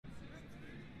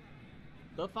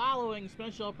The following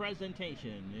special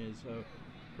presentation is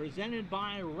presented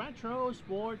by Retro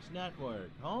Sports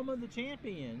Network, home of the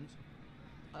champions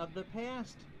of the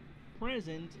past,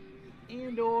 present,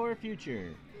 and or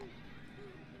future.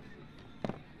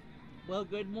 Well,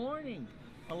 good morning.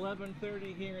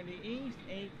 11:30 here in the east,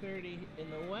 8:30 in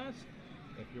the west.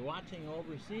 If you're watching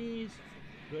overseas,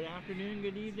 good afternoon,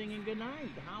 good evening, and good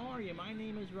night. How are you? My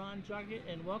name is Ron Juggett,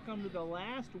 and welcome to the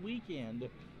last weekend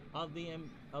of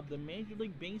the Major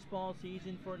League Baseball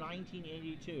season for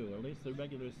 1982, or at least the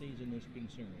regular season is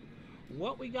concerned.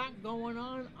 What we got going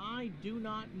on, I do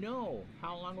not know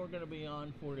how long we're going to be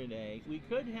on for today. We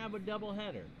could have a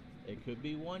doubleheader. It could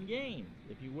be one game.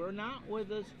 If you were not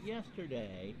with us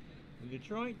yesterday, the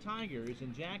Detroit Tigers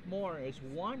and Jack Morris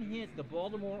one-hit the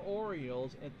Baltimore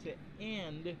Orioles to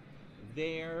end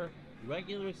their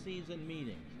regular season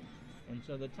meetings. And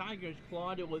so the Tigers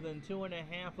clawed it within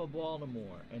 2.5 of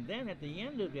Baltimore. And then at the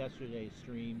end of yesterday's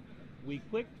stream, we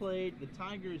quick played the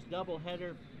Tigers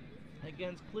doubleheader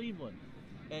against Cleveland.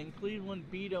 And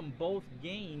Cleveland beat them both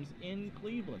games in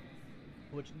Cleveland,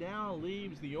 which now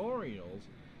leaves the Orioles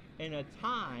in a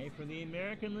tie for the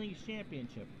American League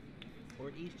Championship,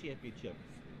 or East Championship.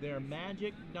 Their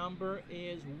magic number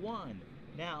is 1.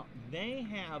 Now, they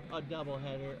have a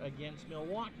doubleheader against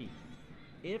Milwaukee.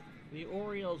 If the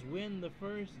Orioles win the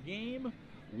first game,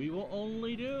 we will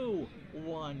only do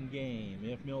one game.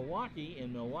 If Milwaukee,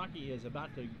 and Milwaukee is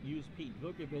about to use Pete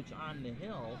Vukovich on the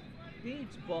hill,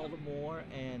 beats Baltimore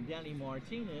and Danny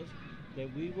Martinez,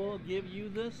 then we will give you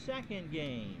the second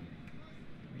game.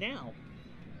 Now,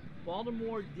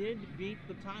 Baltimore did beat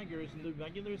the Tigers in the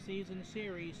regular season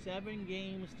series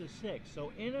 7-6.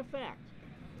 So in effect,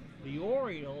 the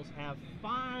Orioles have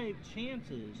 5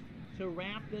 chances to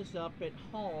wrap this up at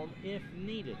home if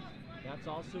needed. That's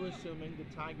also assuming the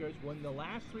Tigers win the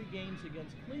last 3 games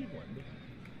against Cleveland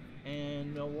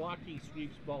and Milwaukee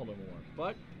sweeps Baltimore.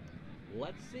 But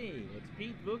let's see. It's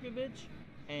Pete Vukovich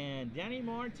and Danny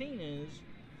Martinez,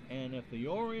 and if the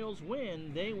Orioles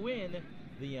win, they win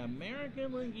the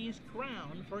American League East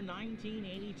crown for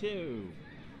 1982.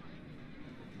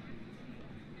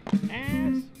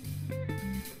 As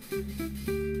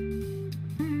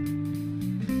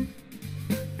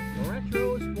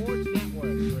Retro Sports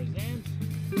Network presents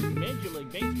Major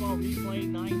League Baseball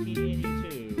Replay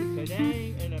 1982.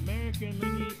 Today, an American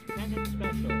League East pennant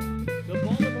special. The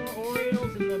Baltimore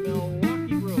Orioles and the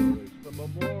Milwaukee Brewers from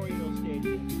Memorial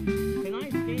Stadium.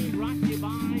 Tonight's game brought to you by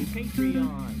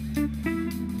Patreon.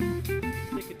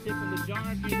 Stick a tip in the jar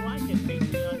if you'd like at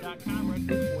patreon.com.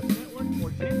 Retro Sports Network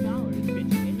for $10.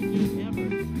 Pitch any game ever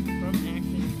from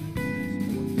Action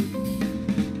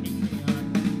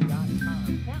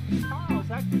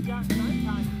Actually got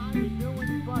nighttime. How you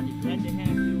doing, buddy? Glad to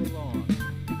have you along.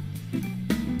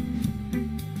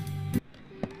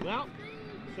 Well,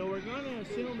 so we're going to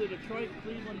assume the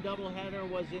Detroit-Cleveland doubleheader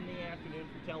was in the afternoon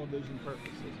for television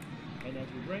purposes. And as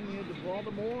we bring you to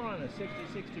Baltimore on a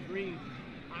 66-degree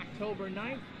October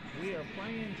night, we are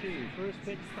playing to first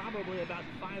pitch probably about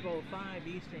 5:05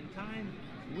 Eastern Time.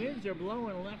 Winds are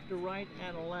blowing left to right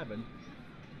at 11.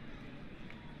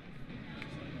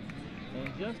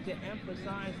 And just to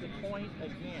emphasize the point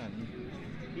again,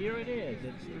 here it is.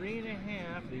 It's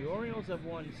 3.5. The Orioles have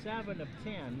won 7 of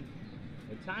 10.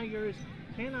 The Tigers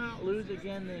cannot lose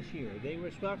again this year. They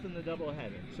were swept in the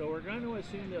doubleheader. So we're going to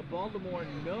assume that Baltimore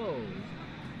knows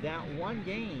that one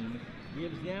game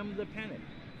gives them the pennant.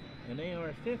 And they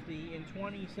are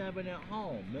 50-27 at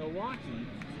home. Milwaukee,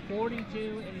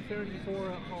 42-34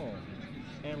 at home.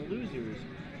 And losers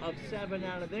of 7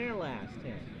 out of their last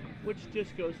 10. Which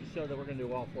just goes to show that we're going to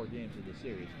do all 4 games of the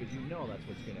series, because you know that's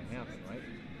what's going to happen, right?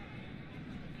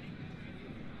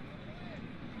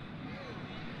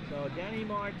 So Danny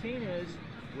Martinez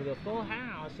with a full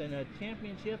house and a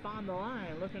championship on the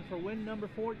line, looking for win number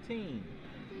 14.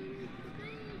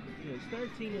 He is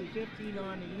 13-15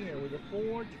 on the year with a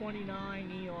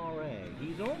 4.29 ERA.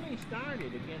 He's only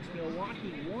started against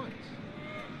Milwaukee once.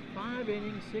 5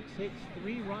 innings, 6 hits,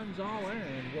 3 runs all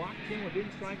earned. Walked in and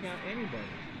didn't strike out anybody.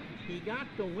 He got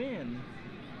the win,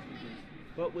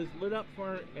 but was lit up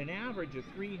for an average of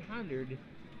 300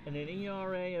 and an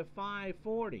ERA of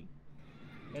 5.40.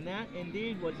 And that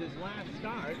indeed was his last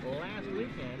start last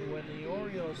weekend when the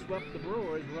Orioles swept the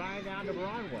Brewers right out of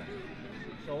Broadway.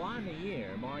 So on the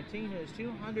year, Martinez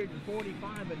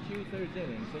 245 2/3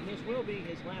 innings, and this will be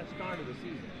his last start of the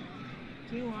season.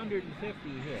 250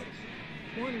 hits,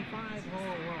 25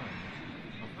 home runs,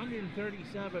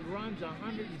 137 runs,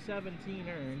 117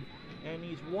 earned, and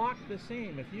he's walked the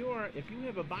same. If you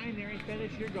have a binary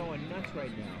fetish, you're going nuts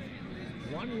right now.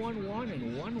 1-1-1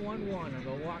 and 1-1-1 are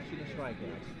the walks and the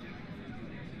strikeouts.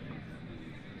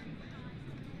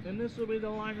 And this will be the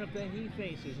lineup that he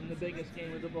faces in the biggest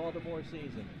game of the Baltimore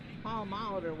season. Paul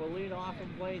Molitor will lead off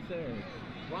and play third.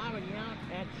 Robin Yount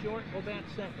at short will bat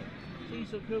second.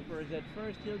 Cecil Cooper is at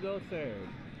first, he'll go third.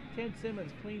 Ted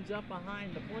Simmons cleans up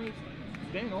behind the plate.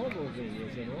 Ben Ogilvie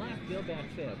is in left, he'll bat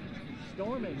fifth.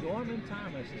 Storm and Gorman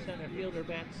Thomas, the center fielder,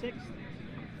 bat sixth.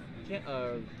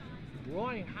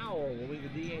 Roy Howell will be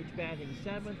the DH batting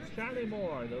seventh. Charlie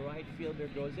Moore, the right fielder,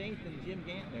 goes eighth, and Jim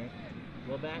Gantner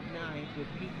will bat ninth with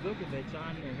Pete Vukovich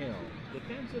on the hill.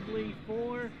 Defensively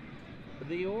for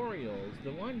the Orioles,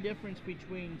 the one difference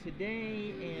between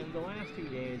today and the last 2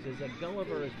 days is that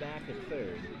Gulliver is back at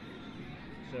third.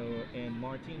 And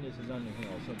Martinez is on the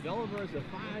hill. So Gulliver is a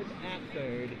 5 at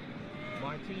third.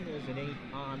 Martinez an 8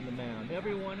 on the mound.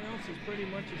 Everyone else is pretty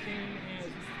much the same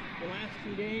as the last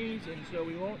 2 days, and so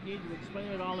we won't need to explain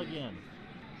it all again.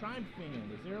 Tribe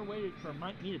fan, is there a way for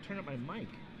me to turn up my mic?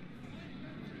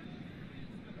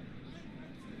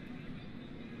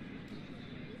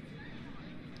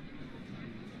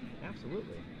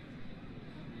 Absolutely.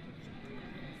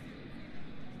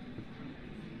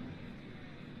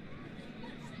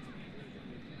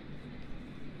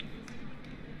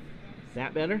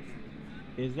 That better?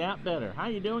 Is that better? How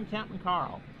you doing, Captain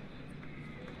Carl?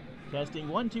 Testing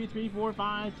 1 2 3 4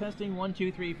 5. Testing 1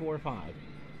 2 3 4 5. Is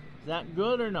that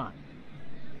good or not?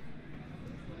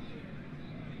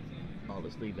 I'll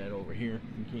just leave that over here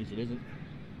in case it isn't.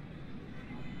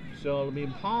 So it'll be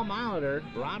Paul Molitor,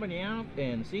 Robin Yount,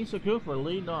 and Cecil Cooper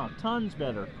leading off. Tons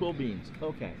better. Cool beans.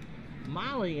 Okay.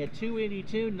 Molly at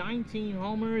 282, 19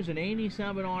 homers, and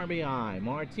 87 RBI.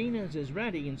 Martinez is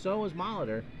ready, and so is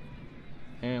Molitor.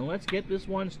 And let's get this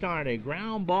one started.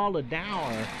 Ground ball to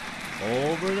Dower.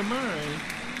 Over to Murray.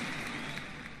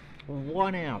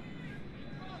 1 out.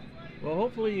 Well,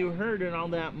 hopefully you heard in all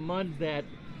that mud that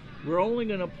we're only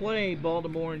going to play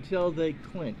Baltimore until they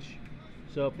clinch.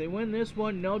 So if they win this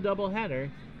one, no doubleheader.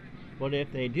 But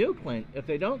if they don't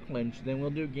clinch, then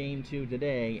we'll do game 2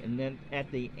 today. And then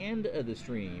at the end of the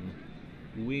stream,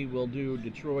 we will do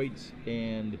Detroit's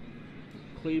and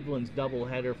Cleveland's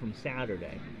doubleheader from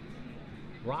Saturday.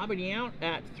 Robin Yount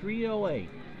at 308.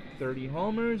 30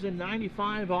 homers and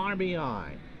 95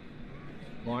 RBI.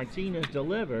 Martinez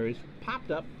delivers,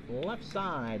 popped up left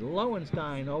side.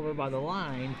 Lowenstein over by the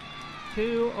line,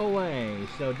 2 away.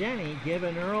 So Denny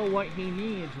giving Earl what he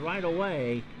needs right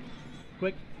away.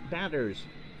 Quick batters.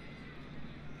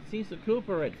 Cecil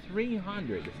Cooper at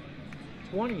 300.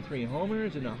 23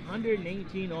 homers and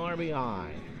 118 RBI.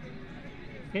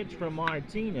 Pitch from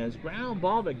Martinez, ground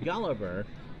ball to Gulliver.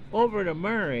 Over to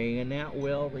Murray, and that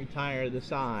will retire the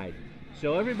side.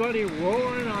 So everybody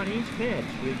roaring on each pitch.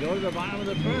 We go to the bottom of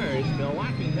the first.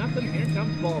 Milwaukee nothing. Here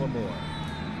comes Baltimore.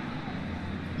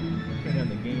 Turn on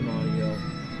the game audio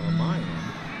on my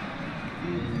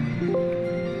end.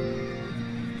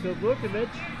 So Vukovich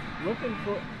looking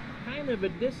for kind of a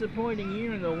disappointing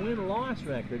year in the win-loss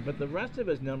record, but the rest of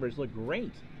his numbers look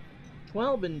great.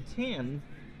 12 and 10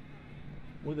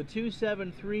 with a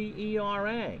 2.73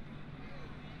 ERA.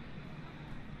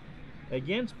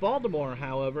 Against Baltimore,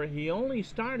 however, he only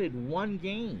started 1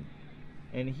 game,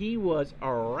 and he was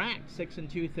a racked 6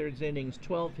 2/3 innings,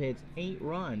 12 hits, 8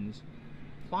 runs,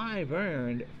 5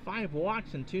 earned, 5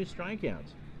 walks, and 2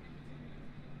 strikeouts.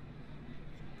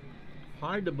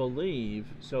 Hard to believe.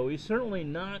 So he's certainly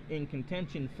not in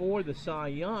contention for the Cy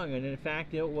Young, and in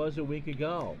fact, it was a week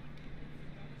ago.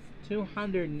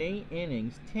 208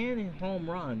 innings, 10 home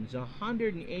runs,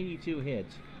 182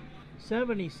 hits.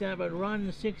 77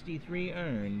 runs, 63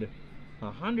 earned,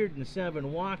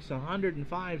 107 walks,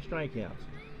 105 strikeouts.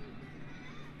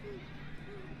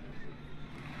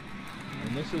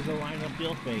 And this is a lineup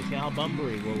they'll face. Al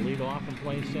Bunbury will lead off and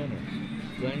play center.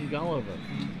 Glenn Gulliver,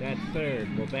 that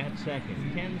third, will bat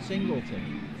second. Ken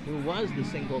Singleton, who was the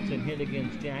Singleton hit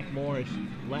against Jack Morris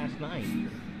last night,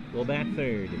 will bat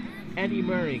third. Eddie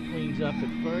Murray cleans up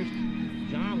at first.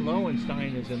 John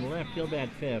Lowenstein is in left, he'll bat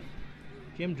fifth.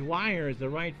 Jim Dwyer is the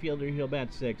right fielder, he'll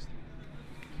bat sixth.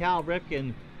 Cal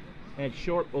Ripken at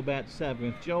short will bat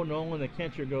seventh. Joe Nolan, the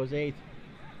catcher, goes eighth.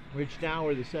 Rich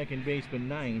Dower, the second baseman,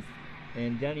 ninth.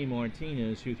 And Denny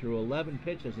Martinez, who threw 11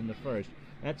 pitches in the first.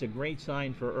 That's a great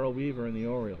sign for Earl Weaver and the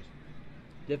Orioles.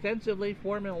 Defensively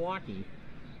for Milwaukee,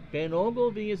 Ben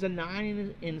Ogilvie is a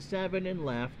 9 and 7 in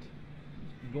left.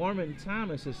 Gorman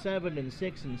Thomas a 7 and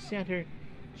 6 in center.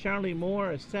 Charlie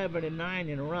Moore a 7 and 9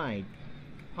 in right.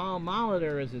 Paul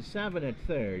Molitor is a 7 at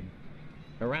third.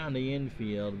 Around the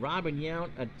infield, Robin Yount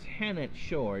a 10 at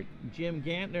short. Jim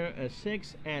Gantner a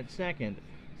 6 at second.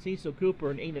 Cecil Cooper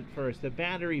an 8 at first. The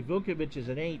battery, Vukovich is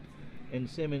an 8, and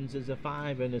Simmons is a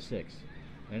 5 and a 6.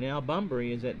 And Al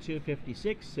Bunbury is at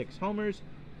 256, 6 homers,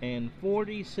 and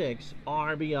 46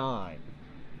 RBI.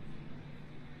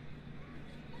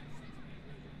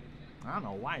 I don't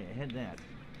know why you hit that.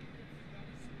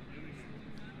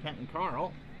 Kenton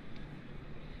Carl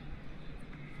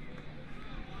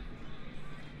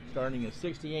starting a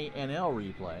 68 NL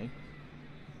replay.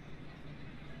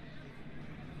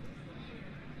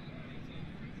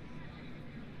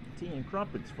 Tea and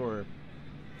crumpets for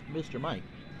Mr. Mike.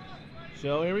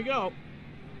 So here we go.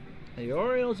 The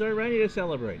Orioles are ready to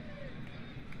celebrate.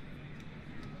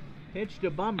 Pitch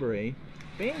to Bunbury.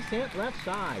 Base hit left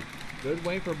side. Good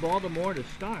way for Baltimore to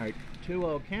start.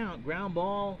 2-0 count. Ground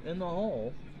ball in the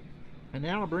hole. And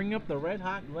that'll bring up the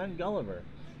red-hot Glenn Gulliver.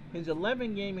 His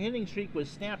 11-game hitting streak was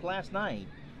snapped last night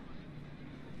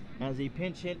as he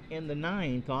pinch hit in the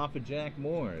 9th off of Jack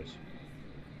Moore's.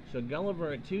 So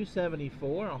Gulliver at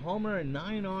 274, a homer and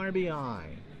 9 RBI.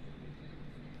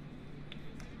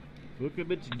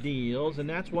 Vukovic deals, and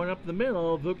that's one up the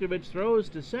middle. Vukovic throws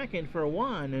to second for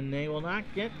 1, and they will not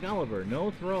get Gulliver.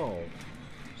 No throw.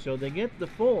 So they get the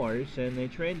force, and they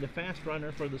trade the fast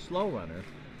runner for the slow runner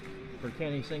for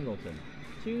Kenny Singleton.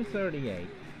 238,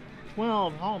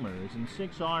 12 homers, and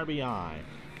 6 RBI.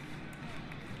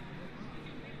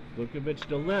 Vukovic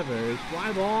delivers.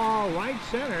 Fly ball, right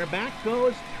center. Back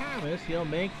goes Thomas. He'll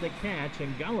make the catch,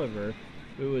 and Gulliver,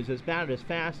 who is about as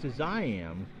fast as I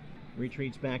am,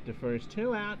 retreats back to first.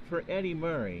 2 out for Eddie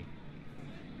Murray,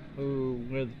 who,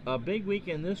 with a big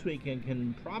weekend this weekend,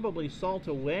 can probably salt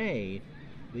away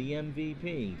the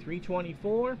MVP.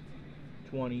 324,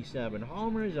 27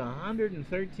 homers,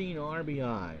 113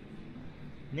 RBI.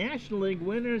 National League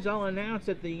winners I'll announce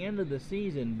at the end of the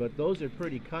season, but those are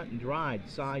pretty cut and dried.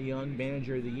 Cy Young,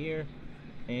 Manager of the Year,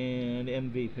 and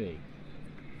MVP.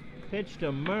 Pitch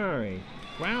to Murray.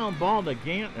 Ground ball to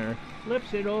Gantner.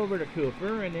 Flips it over to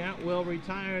Cooper, and that will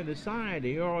retire the side.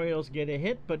 The Orioles get a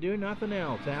hit, but do nothing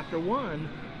else. After 1,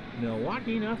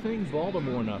 Milwaukee nothing,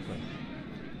 Baltimore nothing.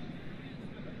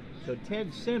 So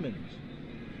Ted Simmons,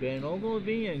 Ben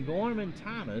Ogilvie, and Gorman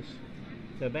Thomas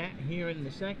to bat here in the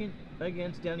 2nd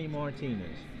against Denny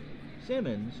Martinez.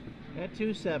 Simmons at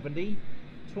 270,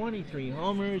 23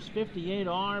 homers, 58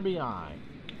 RBI.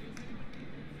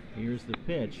 Here's the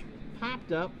pitch.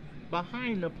 Popped up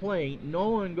behind the plate.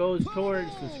 Nolan goes towards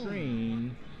the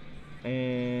screen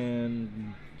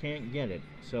and can't get it.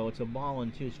 So it's a ball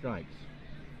and 2 strikes.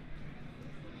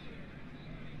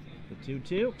 The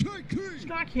 2-2.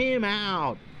 Struck him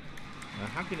out.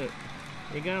 How can it...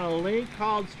 You got a late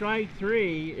called strike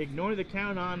 3. Ignore the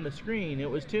count on the screen. It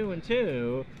was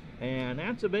 2-2, and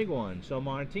that's a big one. So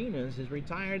Martinez has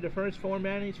retired the first 4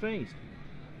 men he's faced.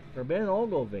 For Ben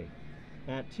Ogilvie,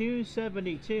 at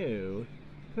 272,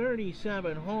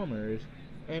 37 homers,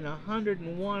 and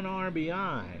 101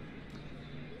 RBI.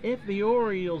 If the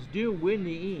Orioles do win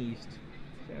the East,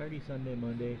 Saturday, Sunday,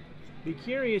 Monday, be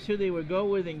curious who they would go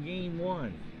with in Game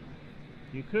 1.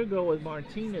 You could go with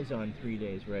Martinez on 3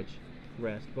 days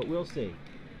rest, but we'll see.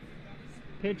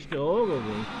 Pitch to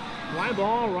Ogilvie. Fly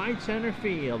ball, right center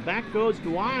field. Back goes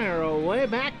Dwyer, way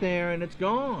back there, and it's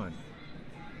gone.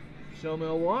 So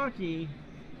Milwaukee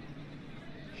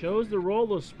shows the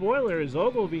role of spoiler as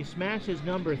Ogilvie smashes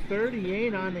number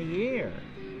 38 on the year.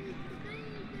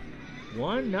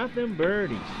 1-0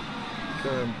 birdies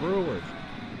for Brewers.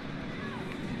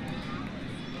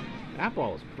 That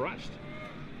ball was crushed.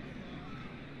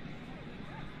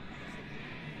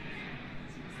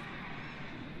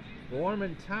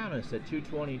 Gorman Thomas at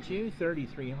 222,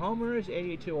 33 homers,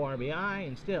 82 RBI,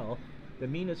 and still the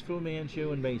meanest Fu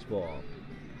Manchu in baseball.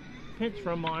 Pitch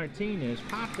from Martinez,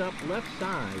 popped up left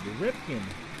side. Ripken,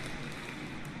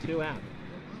 2 out.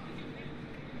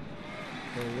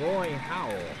 For Roy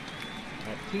Howell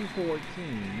at 214,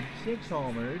 6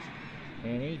 homers,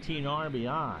 and 18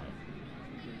 RBI.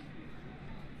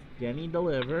 Denny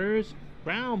delivers.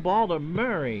 Ground ball to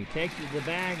Murray. Takes it to the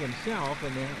bag himself,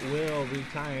 and that will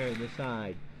retire the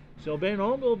side. So Ben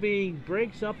Ogilvie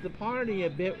breaks up the party a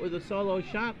bit with a solo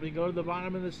shot. We go to the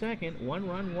bottom of the 2nd. 1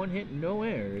 run, 1 hit, no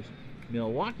errors.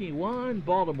 Milwaukee 1,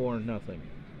 Baltimore nothing.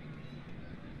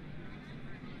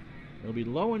 It'll be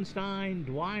Lowenstein,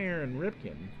 Dwyer, and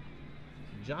Ripken.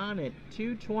 John at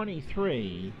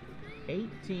 223,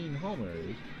 18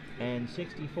 homers, and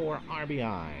 64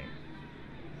 RBI.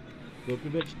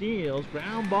 Vukovic deals,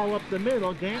 ground ball up the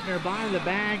middle. Gantner by the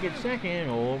bag at 2nd,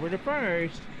 over to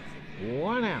 1st.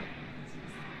 1 out.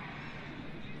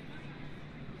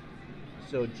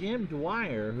 So Jim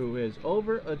Dwyer, who has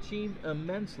overachieved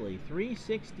immensely,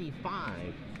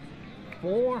 365,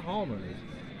 4 homers,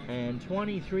 and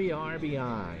 23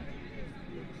 RBI.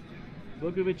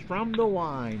 Vukovic from the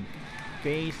line.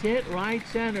 Base hit right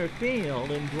center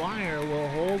field, and Dwyer will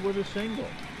hold with a single.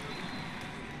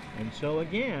 And so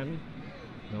again,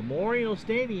 Memorial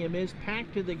Stadium is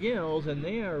packed to the gills, and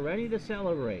they are ready to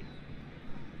celebrate.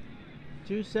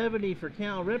 270 for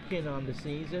Cal Ripken on the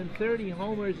season, 30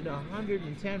 homers and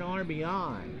 110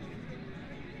 RBI.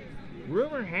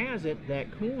 Rumor has it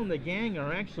that Cool and the gang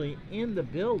are actually in the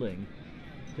building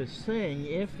to sing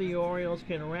if the Orioles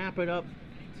can wrap it up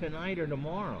tonight or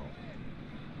tomorrow.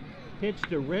 Pitch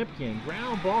to Ripken,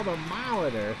 ground ball to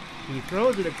Molitor. He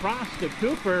throws it across to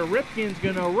Cooper. Ripken's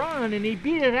going to run, and he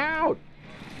beat it out.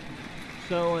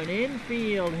 So an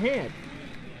infield hit,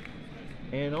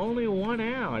 and only one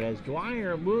out as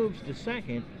Dwyer moves to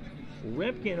second.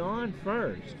 Ripken on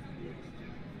first.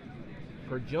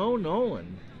 For Joe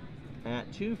Nolan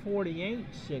at 248,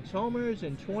 6 homers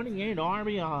and 28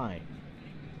 RBI.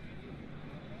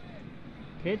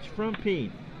 Pitch from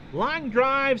Pete. Line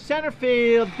drive, center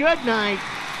field. Good night.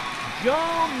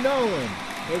 Joe Nolan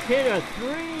has hit a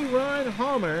 3-run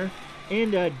homer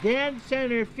into dead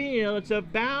center field. It's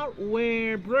about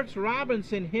where Brooks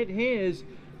Robinson hit his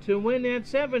to win that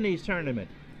 70s tournament.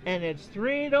 And it's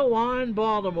 3-1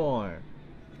 Baltimore.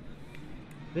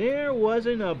 There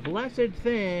wasn't a blessed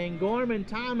thing Gorman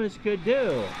Thomas could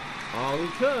do. All he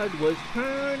could was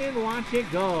turn and watch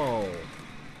it go.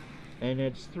 And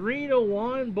it's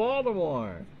 3-1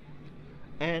 Baltimore.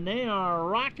 And they are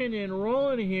rocking and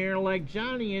rolling here like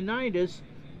Johnny Unitas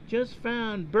just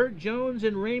found Burt Jones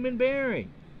and Raymond Berry.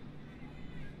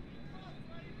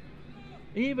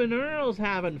 Even Earl's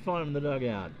having fun in the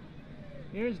dugout.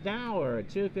 Here's Dower at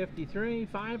 253,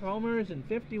 5 homers and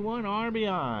 51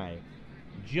 RBI.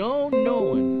 Joe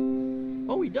Nolan.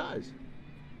 Oh, he does.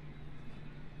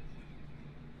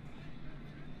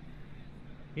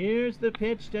 Here's the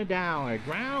pitch to Dower.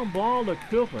 Ground ball to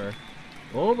Cooper.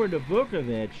 Over to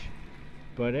Vukovic.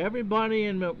 But everybody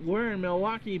wearing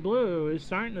Milwaukee blue is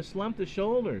starting to slump the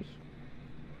shoulders.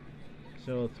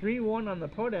 So 3-1 on the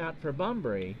putout for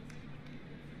Bunbury.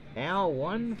 Al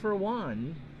 1 for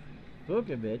 1.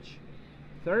 Vukovic,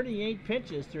 38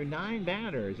 pitches through 9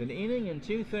 batters, an inning and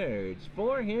 2/3,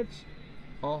 4 hits,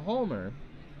 a homer,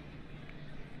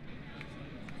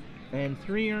 and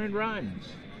 3 earned runs.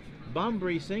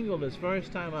 Bunbury singled his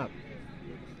first time up.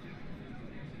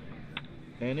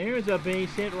 And there's a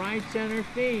base hit right center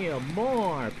field.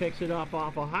 Moore picks it up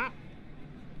off a hop.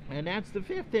 And that's the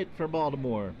 5th hit for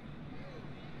Baltimore.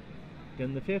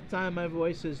 And the 5th time my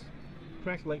voice is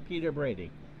correct like Peter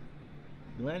Brady.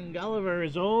 Glenn Gulliver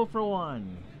is 0 for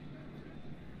 1.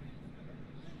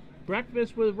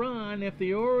 Breakfast with Ron. If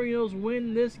the Orioles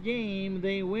win this game,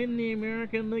 they win the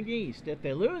American League East. If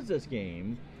they lose this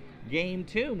game, game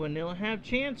 2, and they'll have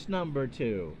chance number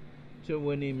 2 to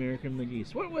win the American League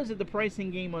East. What was it, the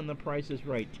pricing game on The Price is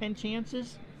Right? 10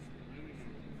 chances?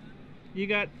 You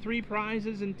got 3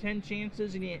 prizes and 10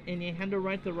 chances, and you had to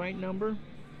write the right number?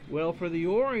 Well, for the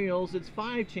Orioles, it's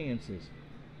 5 chances.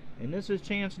 And this is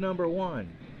chance number 1.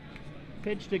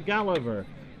 Pitch to Gulliver.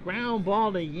 Ground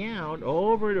ball to Yount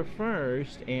over to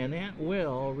first, and that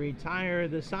will retire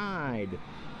the side.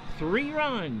 3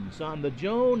 runs on the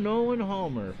Joe Nolan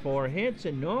homer, 4 hits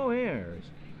and no errors.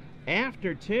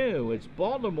 After 2, it's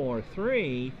Baltimore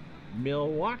 3,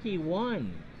 Milwaukee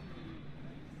 1.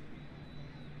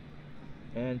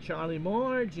 And Charlie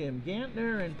Moore, Jim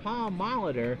Gantner, and Paul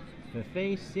Molitor to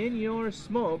face Senor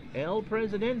Smoke, El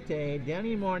Presidente,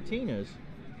 Denny Martinez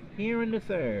here in the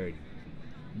 3rd.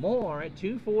 Moore at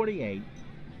 248,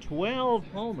 12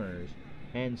 homers,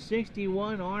 and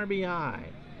 61 RBI.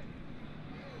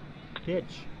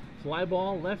 Pitch, fly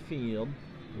ball left field.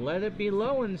 Let it be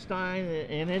Lowenstein,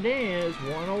 and it is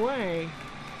 1 away.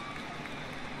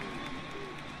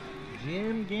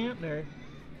 Jim Gantner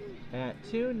at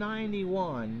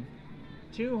 291,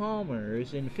 2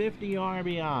 homers and 50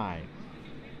 RBI.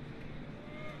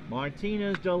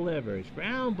 Martinez delivers.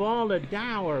 Ground ball to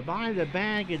Dower by the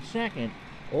bag at second.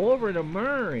 Over to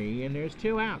Murray, and there's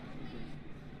 2 out.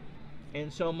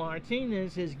 And so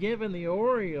Martinez has given the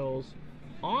Orioles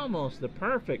almost the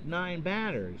perfect 9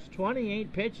 batters,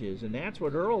 28 pitches, and that's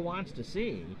what Earl wants to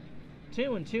see.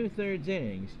 2 2/3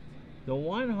 innings. The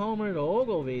 1 homer to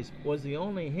Ogilvie was the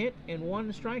only hit and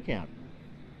 1 strikeout.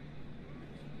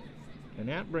 And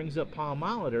that brings up Paul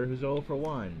Molitor, who's 0 for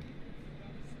 1.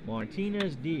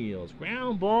 Martinez deals.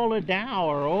 Ground ball to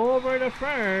Dower over to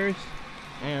first,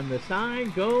 and the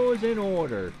side goes in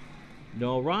order.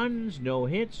 No runs, no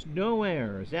hits, no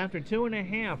errors. After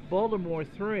 2.5, Baltimore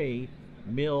 3,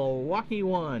 Milwaukee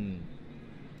 1.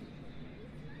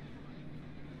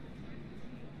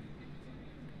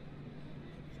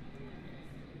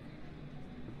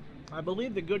 I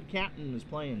believe the good captain is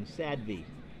playing Sadvi.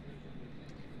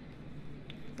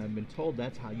 I've been told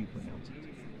that's how you pronounce it.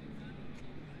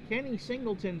 Kenny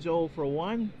Singleton's 0 for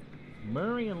 1.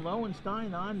 Murray and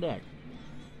Lowenstein on deck.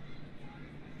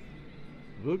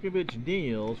 Vukovic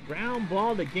deals. Ground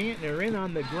ball to Gantner in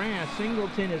on the grass.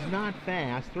 Singleton is not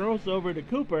fast. Throws over to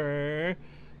Cooper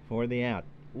for the out.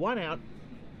 1 out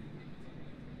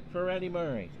for Eddie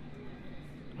Murray,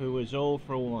 who is 0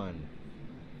 for 1.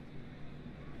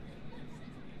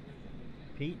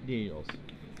 Pete deals.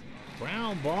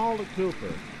 Ground ball to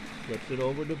Cooper. Flips it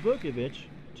over to Vukovic.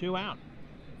 2 out.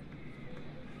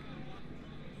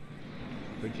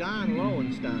 For John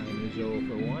Lowenstein is 0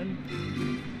 for 1.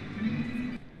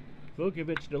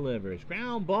 Vukovic delivers.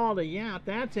 Ground ball to Yount.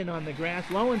 That's in on the grass.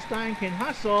 Lowenstein can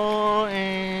hustle,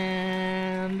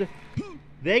 and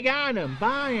they got him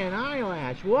by an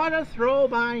eyelash. What a throw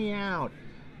by Yount.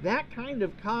 That kind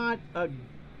of caught a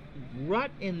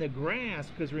rut in the grass,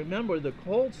 because remember, the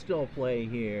Colts still play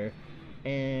here,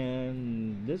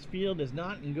 and this field is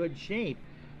not in good shape.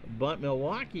 But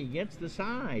Milwaukee gets the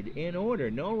side in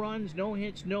order. No runs, no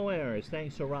hits, no errors.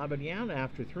 Thanks to Robin Yount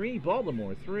after 3.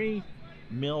 Baltimore 3.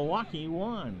 Milwaukee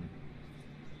 1.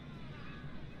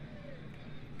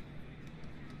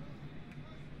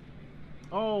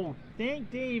 Oh,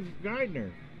 thank Dave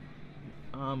Gardner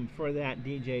for that,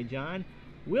 DJ John.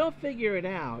 We'll figure it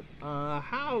out.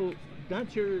 How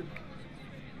it's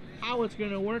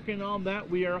going to work and all that.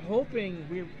 We're trying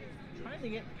to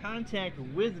get in contact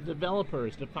with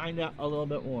developers to find out a little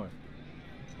bit more.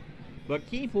 But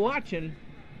keep watching.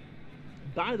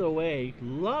 By the way,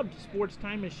 loved Sports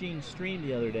Time Machine's stream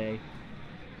the other day.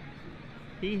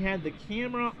 He had the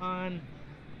camera on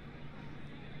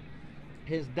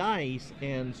his dice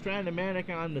and Stratomatic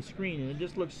on the screen, and it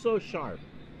just looks so sharp.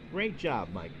 Great job,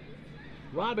 Mike.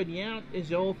 Robin Yount is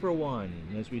 0 for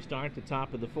 1 as we start the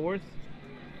top of the 4th.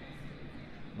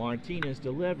 Martinez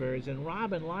delivers, and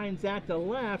Robin lines that to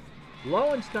left.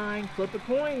 Lowenstein, flip a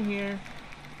coin here.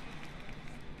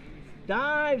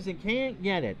 Dives and can't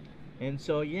get it. And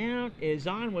so Yount is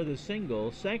on with a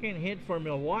single. Second hit for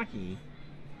Milwaukee.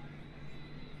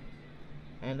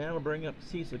 And that'll bring up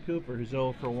Cecil Cooper, who's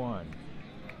 0 for 1.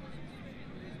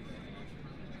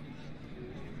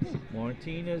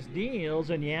 Martinez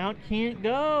deals, and Yount can't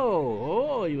go.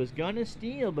 Oh, he was going to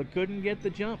steal, but couldn't get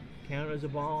the jump. Count as a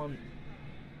ball and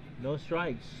no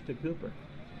strikes to Cooper.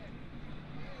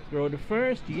 Throw to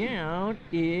first. Yount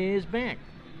is back.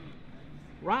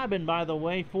 Robin, by the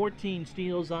way, 14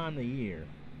 steals on the year.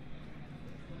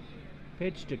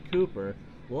 Pitch to Cooper.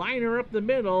 Liner up the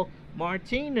middle.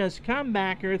 Martinez,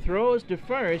 comebacker, throws to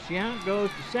first. Yount goes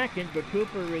to second, but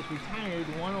Cooper is retired,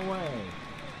 1 away.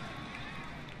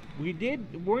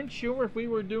 Weren't sure if we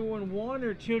were doing 1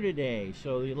 or 2 today,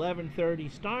 so the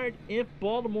 11:30 start. If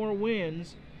Baltimore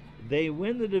wins, they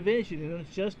win the division, and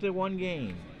it's just a 1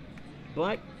 game.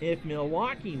 But if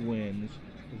Milwaukee wins,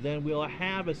 then we'll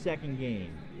have a 2nd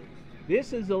game.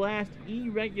 This is the last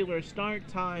irregular start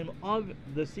time of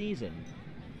the season,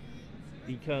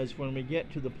 because when we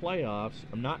get to the playoffs,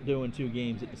 I'm not doing 2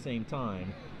 games at the same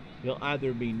time. They'll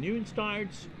either be noon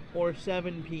starts or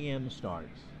 7 p.m.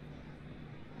 starts.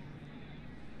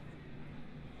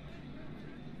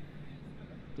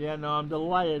 Yeah, no, I'm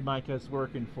delighted Micah's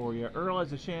working for you. Earl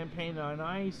has a champagne on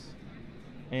ice,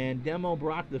 and Demo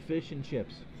brought the fish and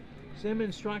chips.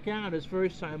 Simmons struck out his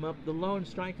first time up, the lone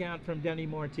strikeout from Denny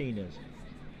Martinez.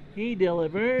 He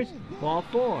delivers, ball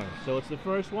 4, so it's the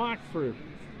first walk for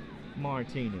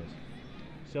Martinez.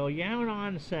 So Yount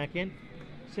on second,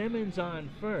 Simmons on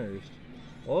first.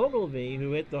 Ogilvy,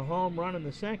 who hit the home run in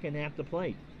the second, at the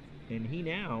plate, and he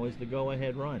now is the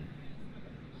go-ahead run.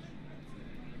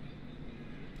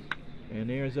 And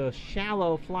there's a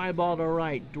shallow fly ball to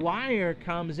right. Dwyer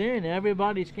comes in,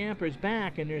 everybody scampers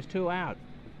back, and there's 2 out.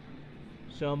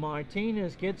 So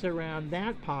Martinez gets around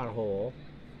that pothole,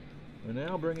 and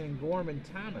now bring in Gorman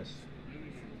Thomas,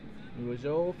 who is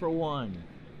 0 for 1.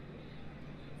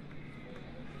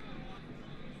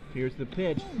 Here's the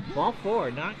pitch. Ball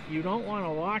 4. You don't want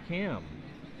to walk him.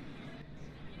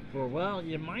 Well,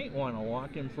 you might want to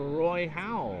walk him for Roy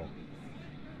Howell,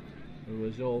 who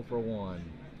is 0 for 1.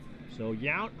 So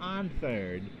Yount on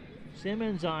third,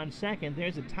 Simmons on second.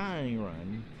 There's a tying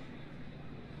run.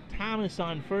 Thomas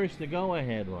on first, the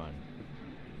go-ahead run.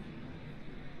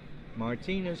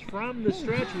 Martinez from the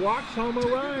stretch walks home a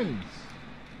run.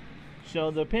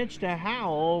 So the pitch to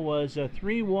Howell was a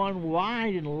 3-1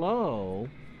 wide and low,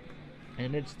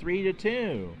 and it's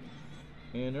 3-2.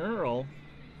 And Earl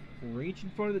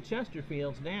reaching for the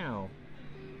Chesterfields now.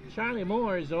 Charlie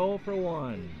Moore is 0 for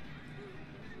 1.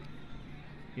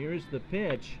 Here's the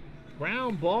pitch.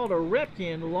 Ground ball to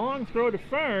Ripken, long throw to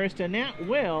first, and that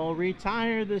will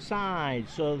retire the side.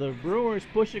 So the Brewers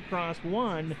push across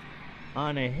one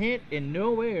on a hit and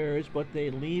no errors, but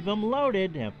they leave them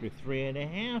loaded after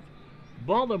 3.5.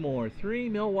 Baltimore 3,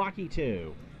 Milwaukee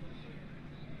 2.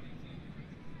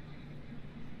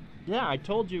 Yeah, I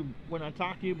told you when I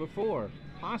talked to you before,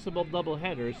 possible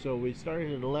doubleheader, so we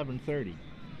started at 11:30.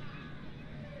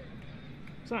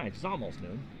 Besides, it's almost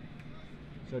noon.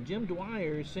 So Jim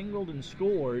Dwyer singled and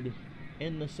scored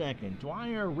in the second.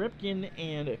 Dwyer, Ripken,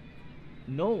 and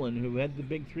Nolan, who had the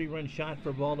big 3-run shot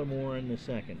for Baltimore in the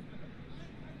second.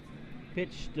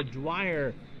 Pitch to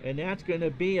Dwyer, and that's going to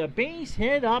be a base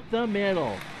hit up the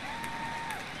middle.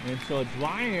 And so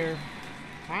Dwyer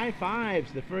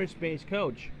high-fives the first base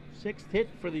coach. 6th hit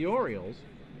for the Orioles,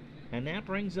 and that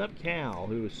brings up Cal,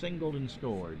 who singled and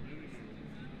scored.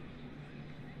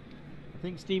 I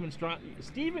think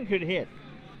Steven could hit.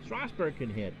 Strasburg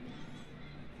could hit.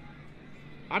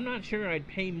 I'm not sure I'd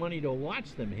pay money to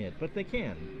watch them hit, but they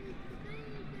can.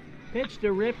 Pitch to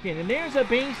Ripken, and there's a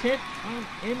base hit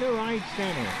into right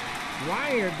center.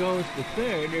 Dwyer goes to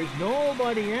third. There's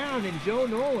nobody out, and Joe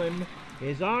Nolan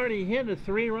has already hit a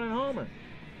 3-run homer.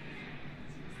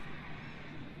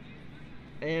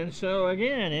 And so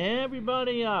again,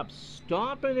 everybody up,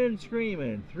 stomping and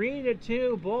screaming.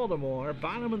 3-2 Baltimore,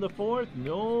 bottom of the 4th,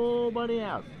 nobody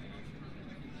out.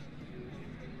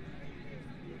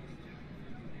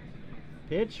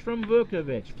 Pitch from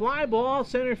Vukovic. Fly ball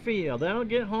center field. That'll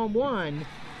get home 1.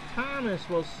 Thomas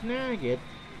will snag it,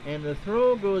 and the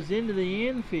throw goes into the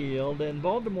infield, and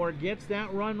Baltimore gets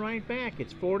that run right back.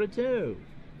 It's 4-2.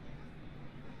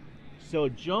 So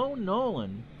Joe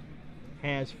Nolan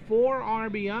has 4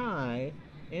 RBI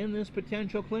in this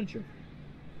potential clincher.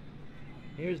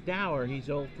 Here's Dower. He's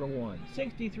 0 for 1.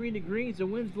 63 degrees. The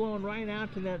wind's blowing right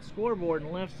out to that scoreboard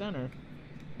in left center.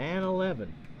 And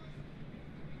 11.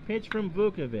 Pitch from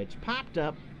Vukovic. Popped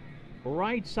up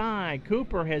right side.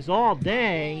 Cooper has all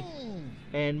day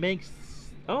and makes...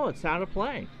 Oh, it's out of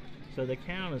play. So the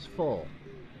count is full.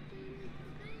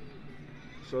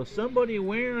 So somebody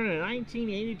wearing a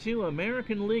 1982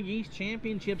 American League East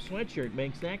Championship sweatshirt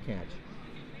makes that catch.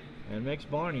 And Rex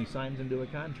Barney signs him to a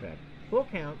contract. Full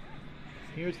count.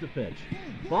 Here's the pitch.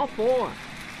 Ball 4.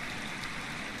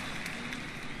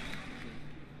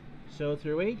 So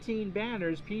through 18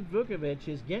 batters, Pete Vukovic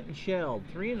is getting shelled.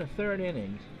 3 1/3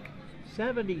 innings.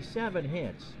 77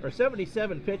 hits. Or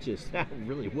 77 pitches. That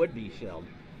really would be shelled.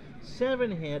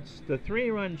 7 hits. The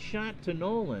 3-run shot to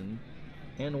Nolan.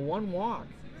 And 1 walk.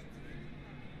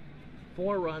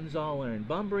 4 runs all earned.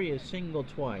 Bunbury is singled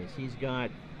twice. He's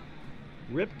got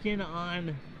Ripken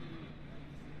on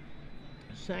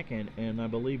second, and I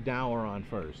believe Dower on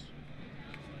first.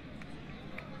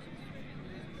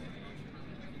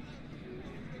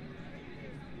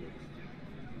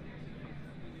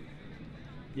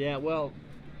 Yeah, well,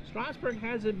 Strasburg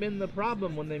hasn't been the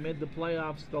problem when they made the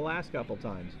playoffs the last couple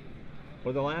times.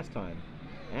 Or the last time.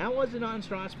 That wasn't on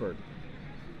Strasburg.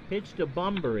 Pitch to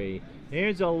Bunbury.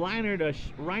 Here's a liner to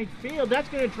right field. That's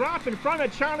going to drop in front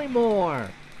of Charlie Moore.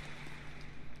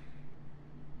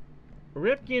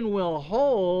 Ripken will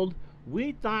hold.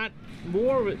 We thought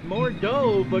more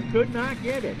dove, but could not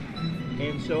get it.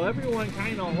 And so everyone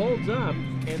kind of holds up,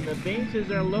 and the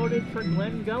bases are loaded for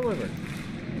Glenn Gulliver.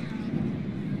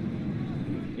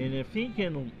 And if he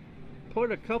can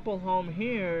put a couple home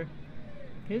here,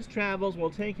 his travels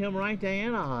will take him right to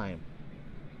Anaheim.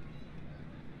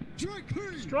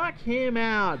 Struck him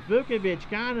out. Vukovic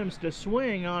got him to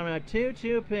swing on a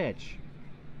 2-2 pitch.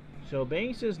 So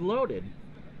bases loaded.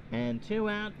 And 2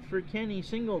 out for Kenny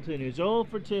Singleton, who's 0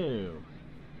 for 2.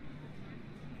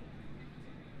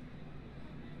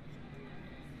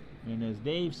 And as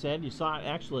Dave said, you saw it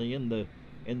actually in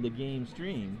the game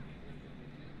stream,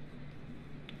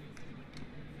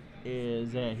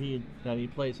 is that he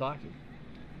plays hockey.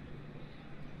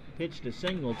 Pitch to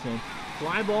Singleton.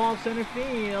 Fly ball center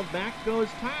field. Back goes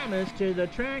Thomas to the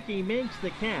track. He makes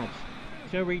the catch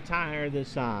to retire the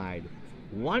side.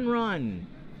 1 run.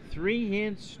 3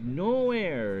 hits, no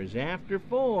errors. After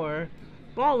 4,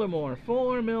 Baltimore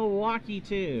 4, Milwaukee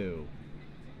 2.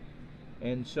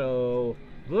 And so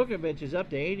Vukovic is up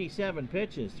to 87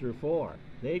 pitches through 4.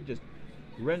 They just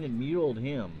rented muled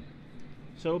him.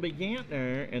 So it'll be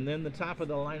Gantner, and then the top of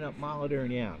the lineup, Molitor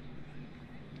and Young.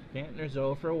 Gantner's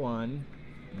 0 for 1.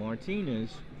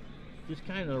 Martinez just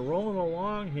kind of rolling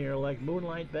along here like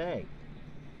Moonlight Bay.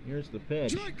 Here's the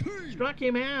pitch. Struck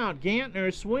him out.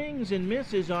 Gantner swings and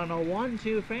misses on a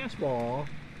 1-2 fastball,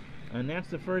 and that's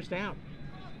the first out.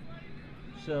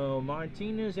 So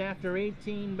Martinez, after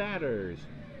 18 batters,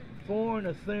 4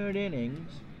 1/3 innings,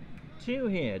 2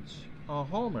 hits, a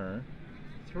homer,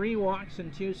 3 walks,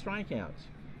 and 2 strikeouts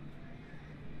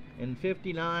in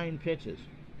 59 pitches.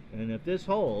 And if this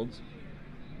holds,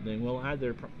 then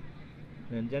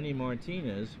then Denny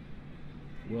Martinez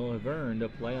will have earned a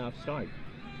playoff start.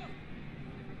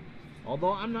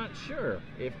 Although I'm not sure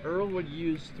if Earl would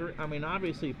use 3. I mean,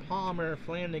 obviously Palmer,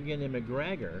 Flanagan, and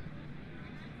McGregor.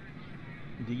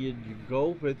 Do you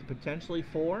go with potentially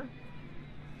 4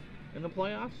 in the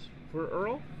playoffs for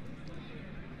Earl?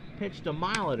 Pitched to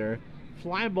Molitor.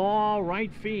 Fly ball,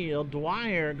 right field.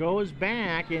 Dwyer goes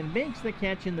back and makes the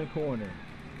catch in the corner.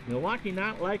 Milwaukee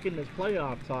not liking this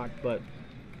playoff talk, but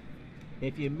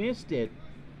if you missed it,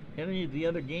 any of the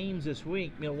other games this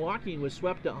week, Milwaukee was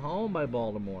swept at home by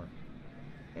Baltimore.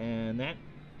 And that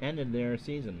ended their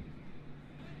season.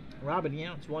 Robin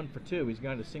Yount's 1 for 2. He's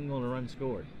got a single and a run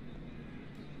scored.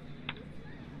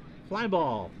 Fly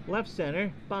ball, left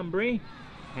center. Bunbury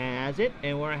has it,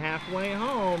 and we're halfway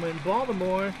home. And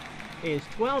Baltimore is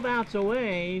 12 outs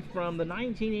away from the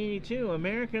 1982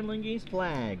 American League East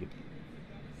flag.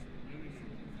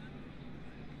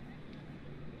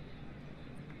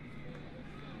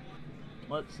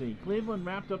 Let's see. Cleveland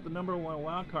wrapped up the #1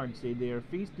 wildcard seed. They are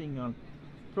feasting on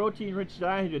protein-rich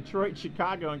diet in Detroit,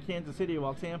 Chicago, and Kansas City,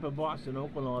 while Tampa, Boston,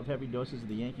 Oakland will have heavy doses of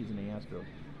the Yankees and the Astros.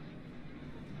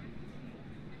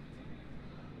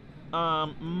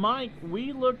 Mike,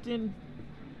 we looked in.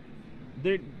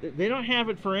 They don't have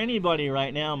it for anybody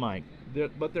right now, Mike.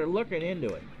 But they're looking into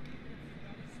it.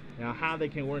 Now, how they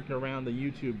can work around the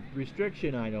YouTube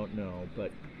restriction, I don't know.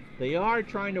 But they are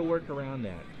trying to work around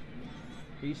that.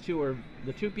 These two are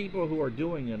the 2 people who are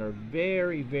doing it are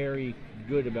very, very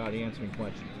good about answering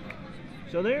questions.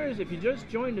 So if you just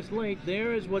joined us late,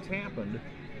 there is what's happened.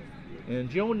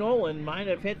 And Joe Nolan might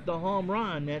have hit the home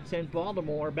run that sent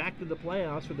Baltimore back to the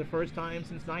playoffs for the first time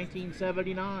since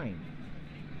 1979.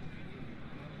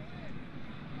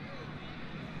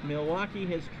 Milwaukee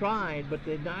has tried, but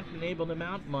they've not been able to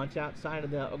mount much outside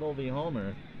of the Oglevie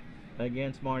homer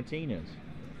against Martinez.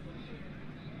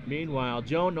 Meanwhile,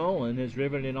 Joe Nolan has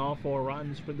driven in all 4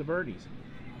 runs for the Birdies.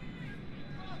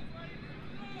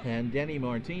 And Denny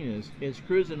Martinez is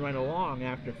cruising right along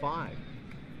after 5.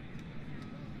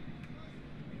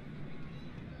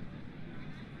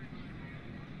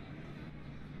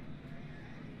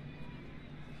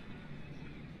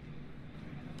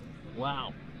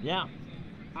 Wow. Yeah.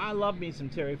 I love me some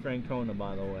Terry Francona,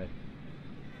 by the way.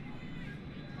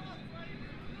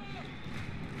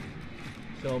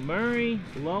 So Murray,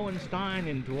 Lowenstein,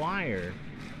 and Dwyer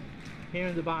here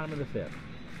in the bottom of the 5th.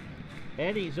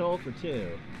 Eddie's 0 for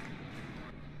 2.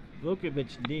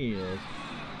 Vukovich deals.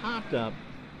 Popped up.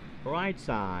 Right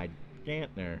side.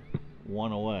 Gantner.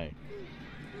 1 away.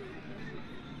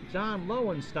 John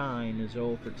Lowenstein is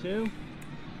 0 for 2.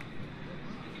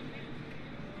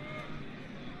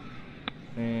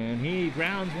 And he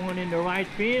grounds one into right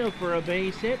field for a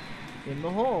base hit in the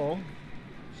hole.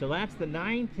 So that's the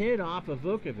 9th hit off of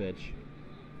Vukovich.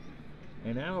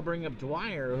 And that'll bring up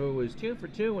Dwyer, who was 2 for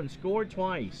 2 and scored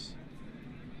twice.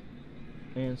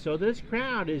 And so this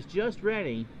crowd is just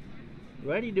ready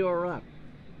to erupt.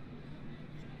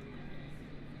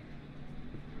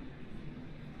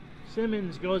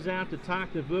 Simmons goes out to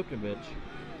talk to Vukovich.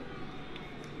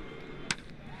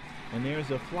 And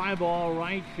there's a fly ball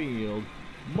right field.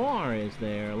 Moore is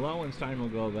there. Lowenstein will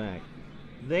go back.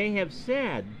 They have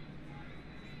said,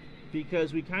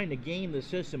 because we kind of gamed the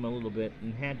system a little bit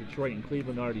and had Detroit and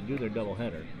Cleveland already do their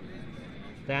doubleheader,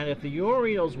 that if the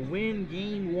Orioles win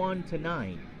Game 1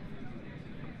 tonight,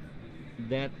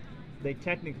 that they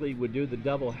technically would do the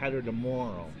doubleheader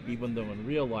tomorrow, even though in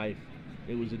real life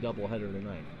it was a doubleheader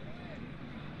tonight.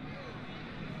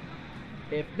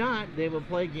 If not, they will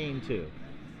play Game 2.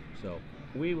 So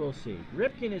we will see.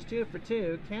 Ripken is 2 for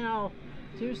 2. Cal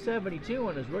 272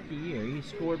 on his rookie year. He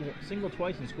scored single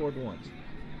twice and scored once.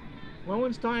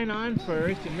 Lowenstein on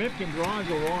first, and Ripken draws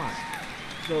a walk.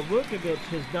 So Vukovich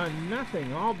has done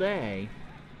nothing all day.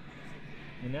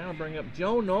 And now bring up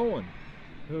Joe Nolan,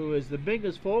 who is the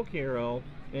biggest folk hero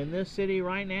in this city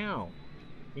right now.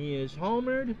 He is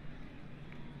homered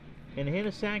and hit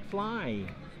a sac fly.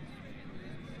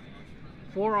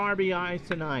 4 RBIs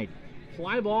tonight.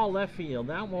 Fly ball left field.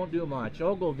 That won't do much.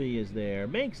 Ogilvie is there.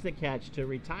 Makes the catch to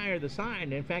retire the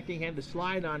sign. In fact, he had to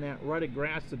slide on that rutted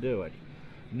grass to do it.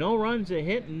 No runs a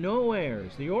hit, no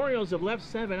errors. The Orioles have left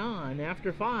 7 on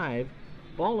after 5.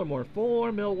 Baltimore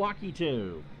 4, Milwaukee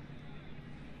 2.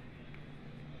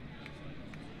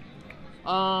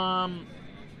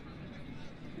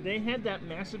 They had that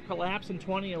massive collapse in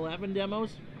 2011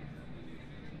 demos.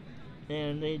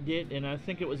 And they did, and I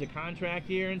think it was a contract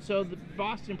year, and so the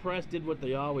Boston Press did what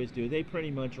they always do. They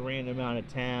pretty much ran him out of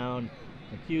town,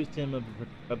 accused him of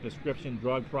a prescription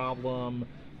drug problem,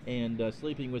 and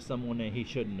sleeping with someone that he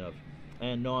shouldn't have.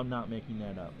 And no, I'm not making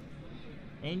that up.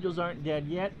 Angels aren't dead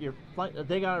yet.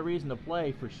 They got a reason to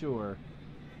play for sure.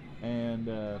 And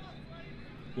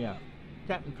yeah,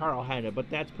 Captain Carl had it, but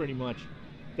that's pretty much.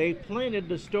 They planted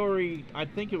the story. I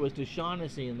think it was to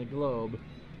Shaughnessy in the Globe,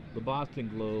 the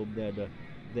Boston Globe,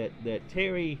 that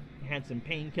Terry had some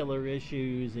painkiller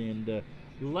issues and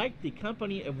liked the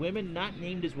company of women not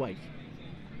named his wife.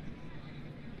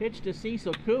 Pitch to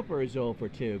Cecil Cooper is 0 for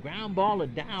 2. Ground ball to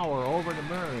Dower over to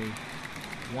Murray.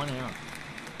 1 out.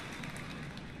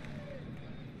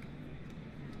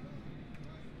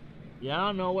 Yeah,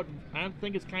 I don't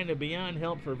think it's kind of beyond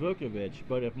help for Vukovich,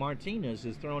 but if Martinez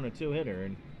is throwing a 2-hitter,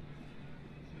 and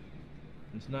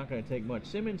it's not going to take much.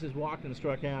 Simmons has walked and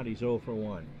struck out. He's 0 for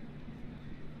 1.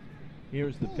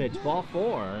 Here's the pitch. Ball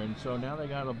 4, and so now they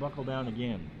got to buckle down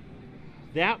again.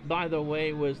 That, by the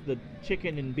way, was the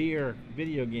Chicken and Beer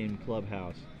video game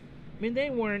clubhouse. I mean, they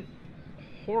weren't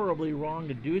horribly wrong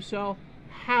to do so.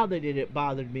 How they did it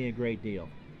bothered me a great deal.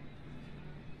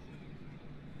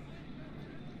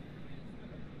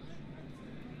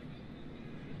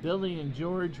 Billy and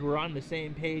George were on the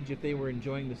same page if they were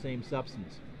enjoying the same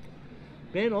substance.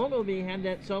 Ben Ogilvy had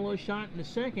that solo shot in the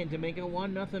second to make it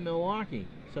 1-0 Milwaukee.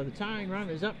 So the tying run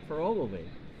is up for Ogilvy.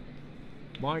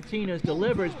 Martinez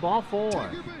delivers, ball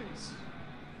 4.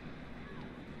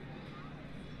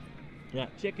 Yeah,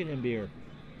 Chicken and Beer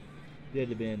did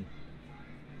have been.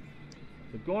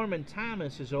 The Gorman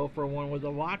Thomas is 0 for 1 with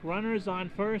the lock. Runners on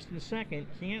first and second.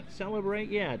 Can't celebrate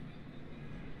yet.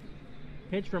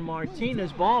 Pitch from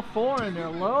Martinez, ball 4, and they're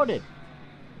loaded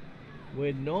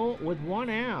with 1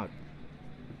 out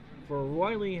for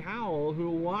Royley Howell, who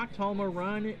walked home a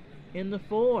run in the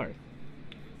 4th.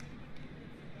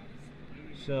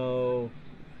 So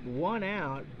 1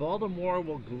 out. Baltimore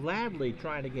will gladly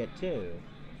try to get 2.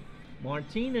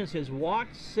 Martinez has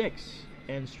walked 6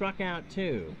 and struck out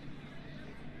 2.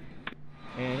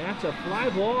 And that's a fly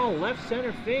ball, left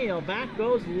center field. Back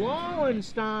goes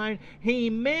Lowenstein. He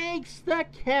makes the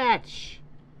catch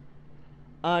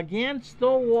against the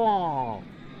wall.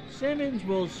 Simmons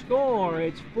will score.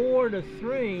 It's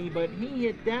 4-3, but he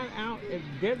hit that out at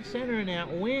dead center in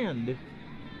that wind.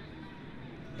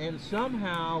 And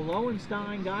somehow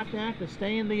Lowenstein got that to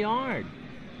stay in the yard.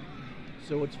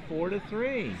 So it's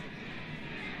 4-3.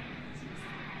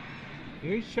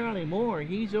 Here's Charlie Moore.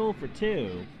 He's 0 for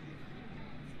 2.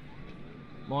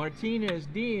 Martinez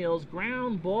deals,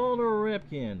 ground ball to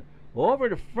Ripken. Over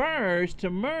to first to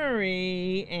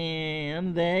Murray,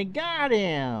 and they got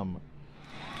him.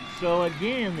 So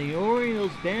again, the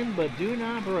Orioles bend but do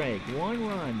not break. 1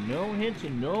 run, no hits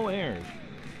and no errors.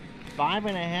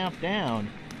 5.5 down.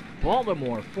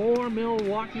 Baltimore 4,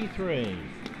 Milwaukee 3.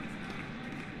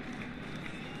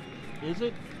 Is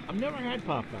it? I've never had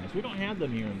Popeyes. We don't have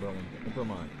them here in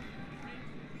Vermont.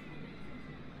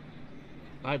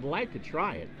 I'd like to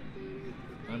try it.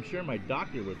 I'm sure my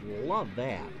doctor would love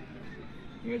that.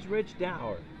 Here's Rich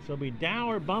Dower. So it'll be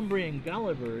Dower, Bumbry, and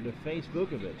Gulliver to face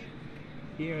Vukovich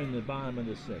here in the bottom of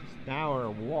the 6th.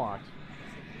 Dower walked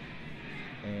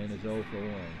and is 0 for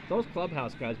 1. Those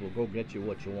clubhouse guys will go get you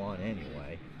what you want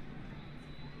anyway.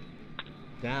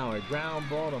 Dower, ground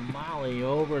ball to Molly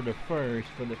over to first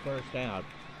for the first out.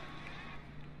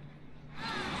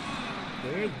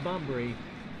 There's Bumbry.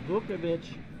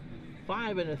 Vukovich,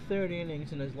 5 1/3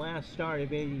 innings in his last start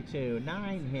of 82.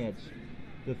 9 hits.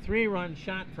 The 3-run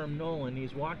shot from Nolan.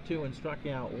 He's walked 2 and struck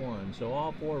out 1. So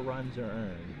all 4 runs are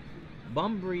earned.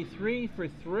 Bumbry 3 for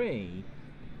 3.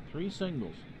 3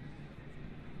 singles.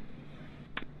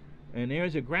 And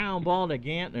there's a ground ball to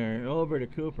Gantner over to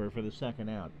Cooper for the second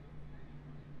out.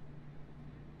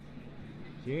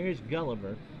 Here's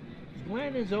Gulliver.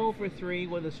 Glenn is 0 for 3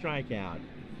 with a strikeout.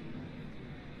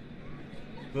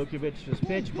 Vukovich's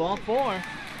pitch, ball 4.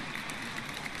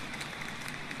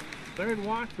 Third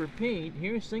walk for Pete.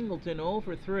 Here's Singleton, 0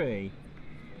 for 3.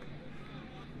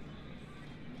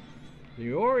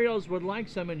 The Orioles would like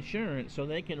some insurance so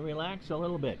they can relax a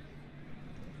little bit.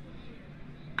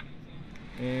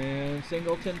 And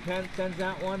Singleton sends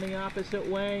out one the opposite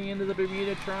way into the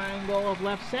Bermuda Triangle of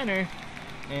left center.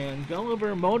 And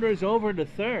Gulliver motors over to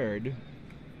third.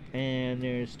 And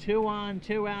there's 2 on,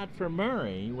 2 out for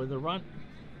Murray with a run,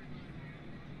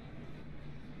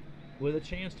 with a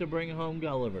chance to bring home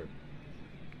Gulliver.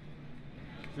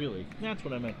 Really, that's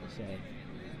what I meant to say.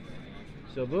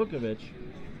 So Vukovich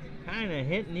kind of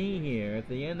hit knee here at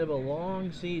the end of a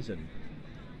long season.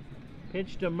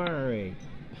 Pitch to Murray.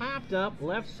 popped up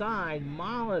left side.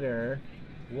 Molitor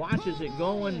watches it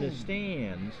go in the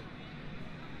stands.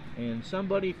 And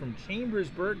somebody from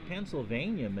Chambersburg,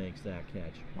 Pennsylvania makes that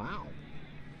catch. Wow.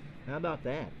 How about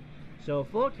that? So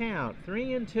full count,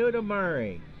 3-2 to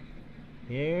Murray.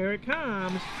 Here it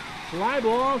comes. Fly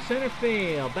ball, center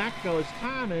field. Back goes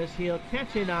Thomas. He'll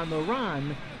catch it on the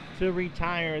run to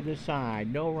retire the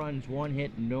side. No runs, 1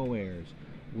 hit, no errors.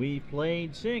 We've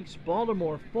played 6,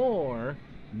 Baltimore 4,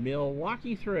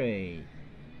 Milwaukee 3.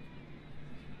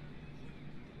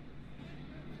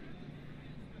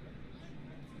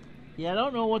 Yeah, I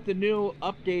don't know what the new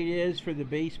update is for the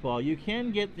baseball. You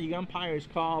can get the umpire's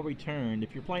call returned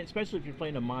if you're playing, especially if you're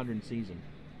playing a modern season.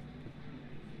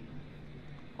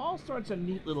 All sorts of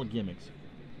neat little gimmicks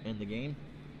in the game.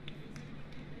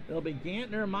 It'll be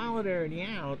Gantner, Molitor, and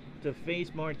Yount to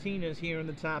face Martinez here in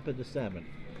the top of the 7th.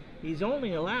 He's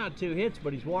only allowed 2 hits,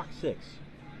 but he's walked 6.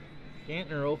 Gantner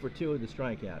 0 for 2 with the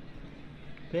strikeout.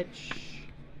 Pitch,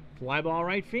 fly ball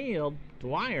right field.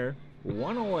 Dwyer,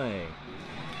 1 away.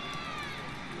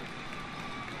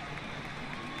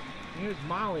 Here's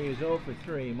Molly, who's 0 for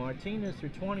 3. Martinez through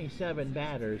 27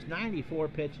 batters, 94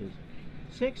 pitches.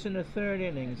 6 in the 3rd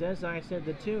innings. As I said,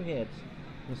 the 2 hits.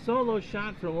 The solo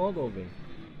shot from Ogilvy.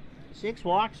 6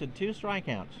 walks and 2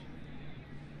 strikeouts.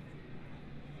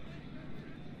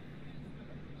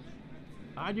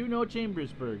 I do know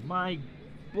Chambersburg. My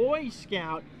Boy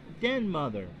Scout den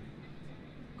mother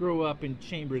grew up in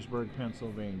Chambersburg,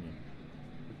 Pennsylvania.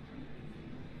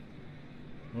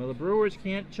 Well, the Brewers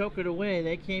can't choke it away.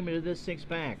 They came into this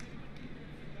 6-pack.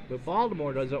 But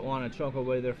Baltimore doesn't want to choke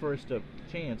away their first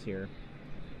chance here.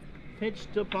 Pitch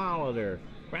to Molitor.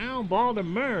 Ground ball to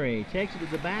Murray. Takes it to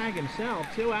the bag himself.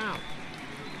 2 out.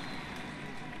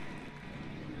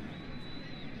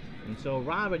 And so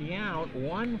Robin Yount,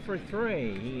 1 for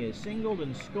 3. He is singled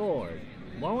and scored.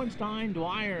 Lowenstein,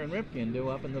 Dwyer, and Ripken do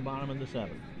up in the bottom of the 7th.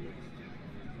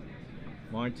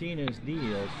 Martinez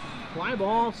deals. Fly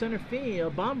ball, center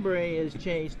field. Bunbury is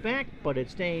chased back, but it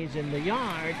stays in the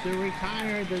yard to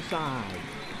retire the side.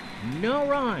 No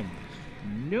runs,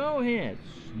 no hits,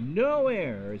 no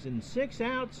errors, and 6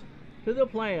 outs to the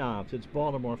playoffs. It's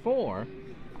Baltimore 4,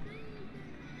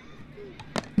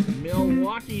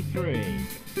 Milwaukee 3.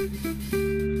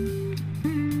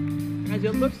 As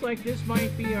it looks like this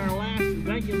might be our last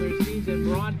regular season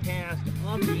broadcast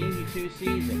of the 82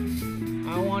 season.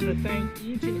 I want to thank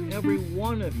each and every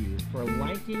one of you for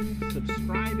liking,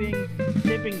 subscribing,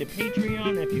 tipping to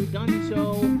Patreon if you've done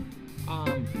so,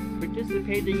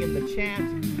 participating in the chat,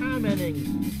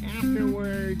 commenting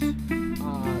afterwards.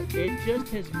 It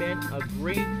just has meant a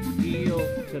great deal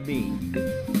to me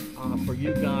for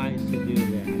you guys to do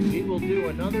that. We will do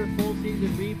another full season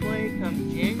replay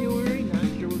come January. Not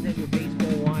sure we're going to do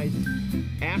baseball-wise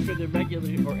after the regular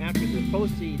or after the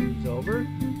postseason's over,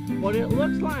 but it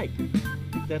looks like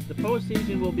that the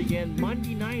postseason will begin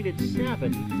Monday night at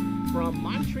 7 from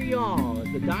Montreal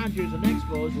as the Dodgers and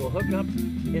Expos will hook up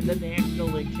in the National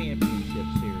League Championship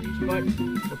Series. But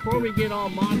before we get all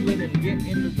maudlin and get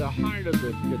into the heart of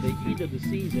the heat of the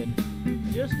season,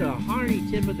 just a hearty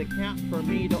tip of the cap for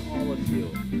me to all of you.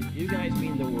 You guys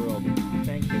mean the world.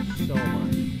 Thank you so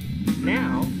much.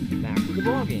 Now, back to the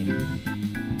ballgame.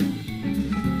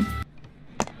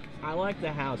 I like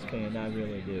the house band, I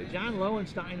really do. John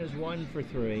Lowenstein is 1 for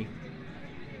 3.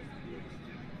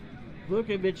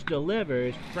 Vukovic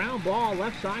delivers. Ground ball,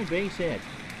 left side, base hit.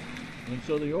 And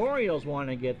so the Orioles want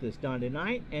to get this done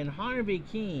tonight, and Harvey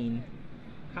Keene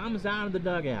comes out of the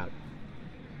dugout.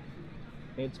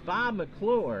 It's Bob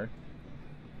McClure,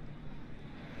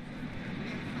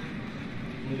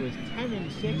 who is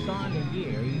 10-6 on the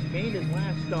year. He's made his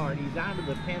last start. He's out of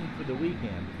the pen for the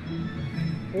weekend.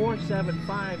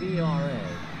 4.75 ERA.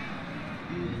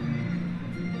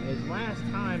 His last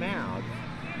time out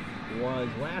was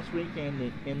last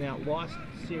weekend in that lost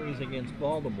series against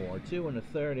Baltimore, 2 in the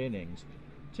 3rd innings.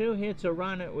 2 hits, a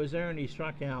run, it was earned, he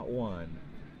struck out 1.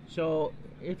 So,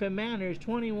 if it matters,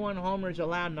 21 homers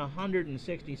allowed in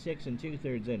 166 and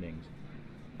 2/3 innings.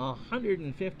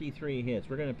 153 hits.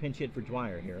 We're going to pinch hit for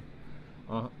Dwyer here.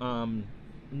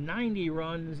 90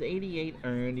 runs, 88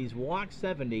 earned. He's walked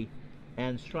 70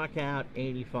 and struck out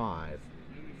 85.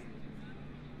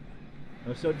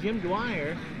 So Jim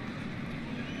Dwyer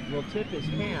will tip his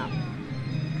cap,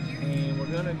 and we're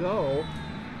going to go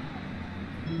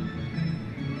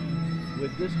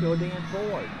with Disco Dan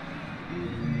Ford.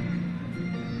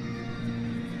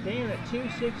 Dan at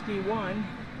 261,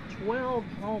 12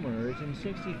 homers and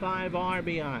 65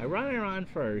 RBI. Runner on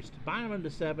first, bottom of the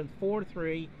 7th,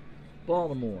 4-3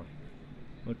 Baltimore.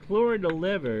 McClure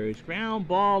delivers. Ground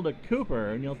ball to Cooper,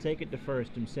 and he'll take it to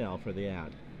first himself for the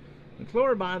out.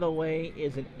 McClure, by the way,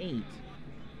 is an 8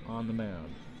 on the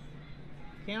mound.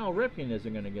 Cal Ripken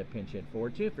isn't going to get pinch hit for.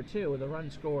 2 for 2 with a run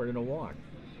scored and a walk.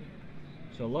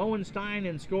 So Lowenstein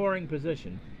in scoring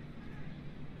position.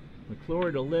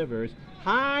 McClure delivers.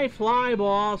 High fly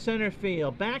ball, center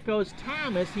field. Back goes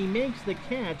Thomas. He makes the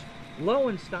catch.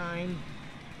 Lowenstein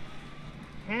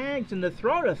tags, and the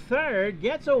throw to third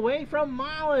gets away from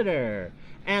Molitor.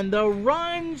 And the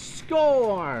run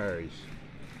scores.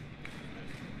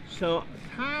 So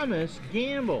Thomas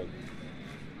gambled.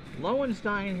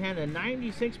 Lowenstein had a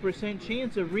 96%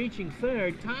 chance of reaching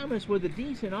third. Thomas with a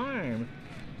decent arm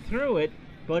threw it,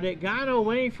 but it got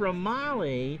away from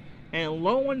Molly, and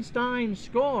Lowenstein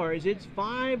scores. It's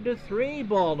 5-3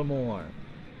 Baltimore.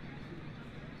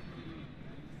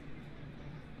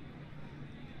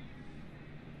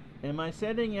 Am I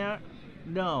setting out?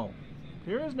 No.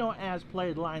 There is no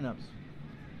as-played lineups.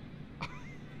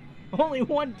 Only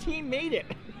one team made it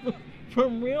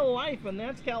from real life, and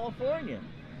that's California.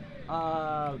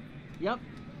 Yep.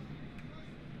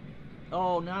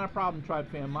 Oh, not a problem,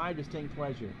 Tribe fan. My distinct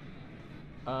pleasure.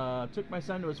 Took my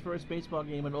son to his first baseball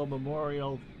game at Old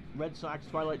Memorial. Red Sox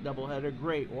Twilight doubleheader.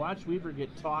 Great. Watch Weaver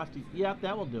get tossed. Yep,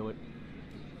 that will do it.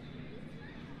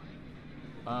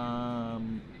 Well,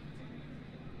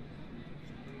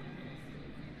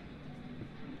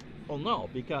 no,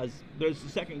 because there's the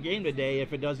second game today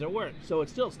if it doesn't work. So it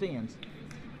still stands.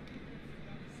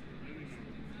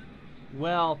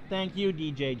 Well, thank you,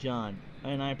 DJ John.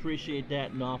 And I appreciate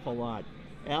that an awful lot.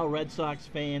 Al, Red Sox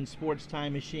fan, Sports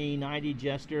Time Machine, ID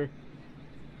Jester,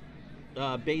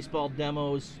 baseball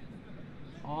demos,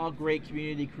 all great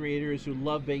community creators who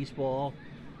love baseball.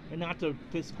 And not to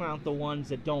discount the ones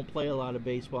that don't play a lot of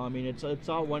baseball. I mean, it's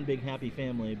all one big happy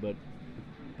family, but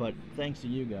thanks to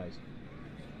you guys.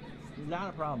 Not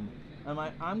a problem.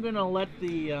 I'm going to let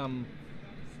the...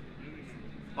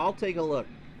 I'll take a look.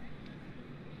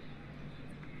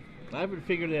 I haven't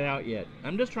figured it out yet.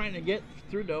 I'm just trying to get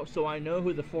through so I know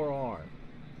who the 4 are.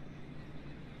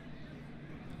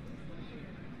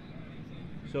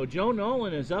 So Joe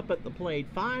Nolan is up at the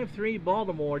plate. 5-3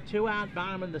 Baltimore, 2 out,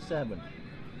 bottom of the 7th.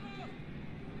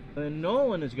 And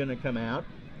Nolan is going to come out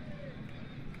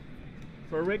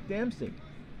for Rick Dempsey.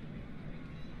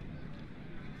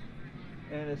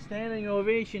 And a standing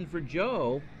ovation for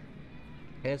Joe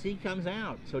as he comes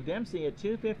out. So Dempsey at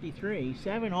 253,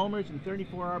 7 homers and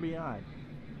 34 RBI.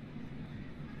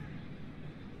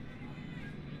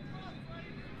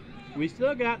 We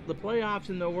still got the playoffs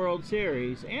in the World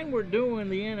Series, and we're doing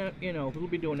we'll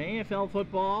be doing AFL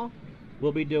football.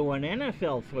 We'll be doing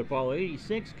NFL football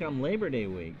 86 come Labor Day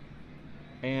week.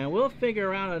 And we'll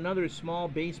figure out another small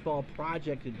baseball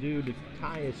project to do to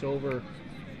tie us over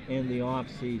in the off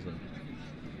season.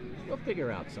 We'll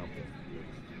figure out something.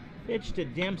 Pitch to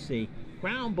Dempsey.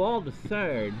 Ground ball to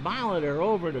third. Molitor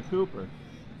over to Cooper.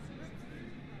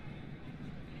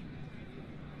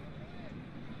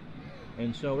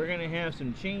 And so we're going to have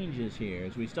some changes here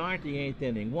as we start the 8th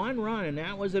inning. 1 run, and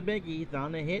that was a biggie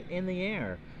on the hit in the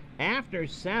air. After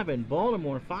 7,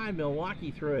 Baltimore 5,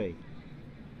 Milwaukee 3.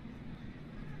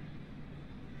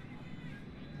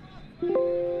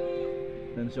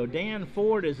 And so Dan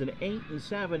Ford is an 8 and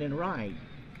 7 in right.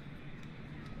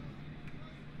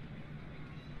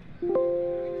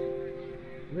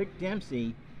 Rick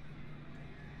Dempsey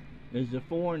is the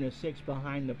 4 and a 6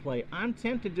 behind the plate. I'm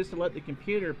tempted just to let the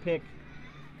computer pick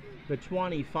the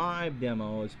 25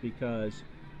 demos because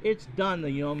it's done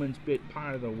the yeoman's bit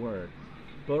part of the work.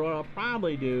 But what I'll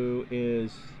probably do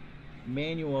is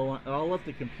I'll let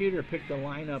the computer pick the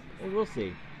lineup. Well, we'll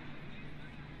see.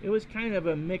 It was kind of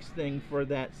a mixed thing for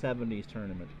that 70s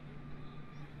tournament.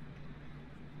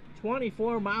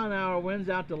 24-mile-an-hour winds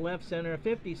out to left center,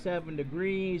 57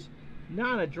 degrees,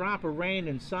 not a drop of rain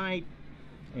in sight,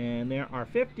 and there are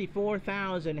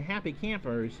 54,000 happy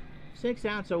campers 6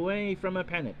 outs away from a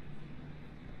pennant.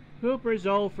 Cooper's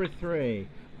 0 for 3.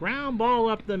 Ground ball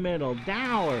up the middle.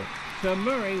 Dower to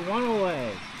Murray, 1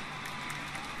 away.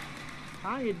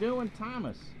 How you doing,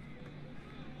 Thomas?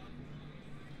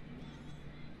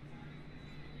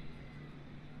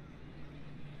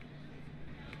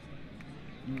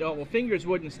 No, well, Fingers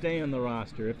wouldn't stay on the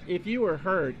roster. If you were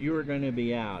hurt, you were going to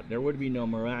be out. There would be no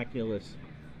miraculous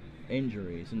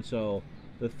injuries. And so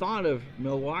the thought of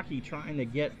Milwaukee trying to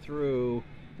get through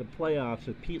the playoffs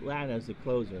with Pete Ladd as the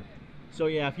closer. So,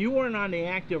 yeah, if you weren't on the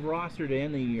active roster to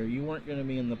end the year, you weren't going to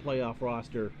be in the playoff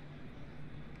roster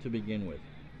to begin with.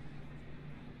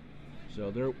 So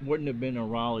there wouldn't have been a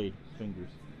Raleigh Fingers.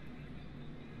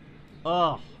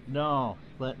 Oh, no,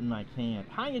 Clinton, I can't.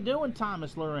 How you doing,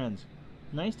 Thomas Lorenz?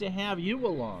 Nice to have you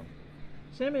along.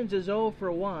 Simmons is 0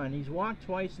 for 1. He's walked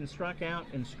twice and struck out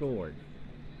and scored.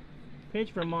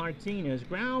 Pitch for Martinez.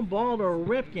 Ground ball to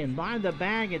Ripken by the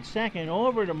bag at second.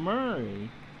 Over to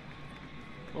Murray.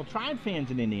 Well, Tribe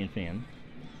fan's an Indian fan.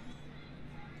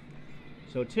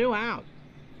 So 2 out.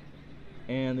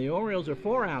 And the Orioles are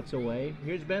 4 outs away.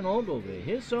 Here's Ben Ogilvy.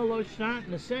 His solo shot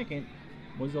in the second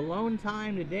was the lone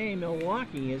time today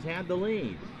Milwaukee has had the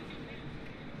lead.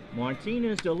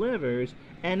 Martinez delivers,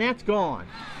 and that's gone.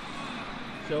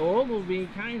 So Ogilvy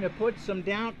kind of puts some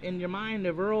doubt in your mind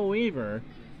of Earl Weaver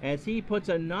as he puts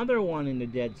another one in the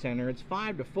dead center. It's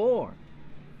 5-4.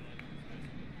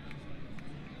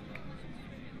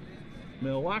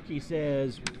 Milwaukee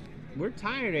says, we're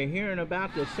tired of hearing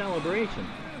about this celebration.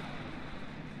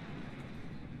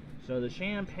 So the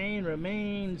champagne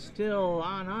remains still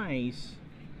on ice.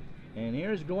 And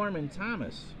here's Gorman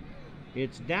Thomas.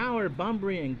 It's Dower,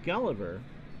 Bunbury, and Gulliver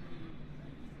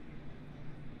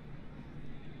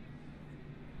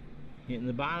hitting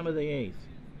the bottom of the 8th.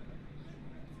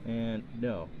 And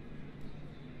no.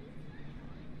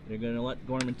 They're going to let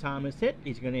Gorman Thomas hit.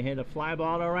 He's going to hit a fly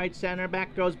ball to right center.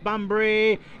 Back goes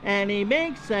Bunbury. And he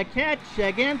makes a catch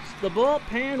against the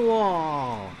bullpen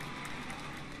wall.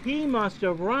 He must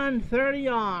have run 30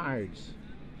 yards.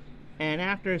 And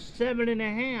after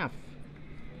 7.5,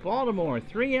 Baltimore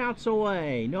 3 outs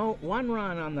away. No 1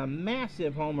 run on the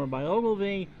massive homer by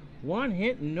Ogilvy. 1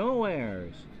 hit, no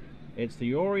errors. It's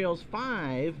the Orioles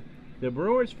 5, the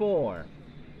Brewers 4.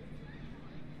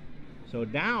 So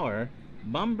Dower,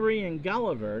 Bunbury, and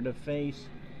Gulliver to face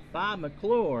Bob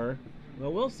McClure.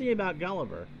 Well, we'll see about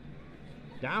Gulliver.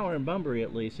 Dower and Bunbury,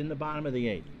 at least, in the bottom of the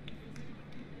 8th.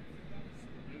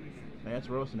 That's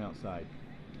roasting outside.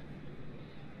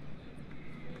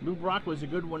 Lou Brock was a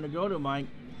good one to go to, Mike.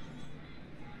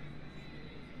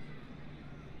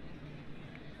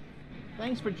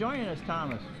 Thanks for joining us,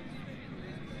 Thomas.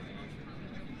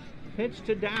 Pitch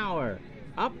to Dower.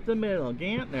 Up the middle.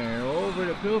 Gantner over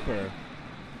to Cooper.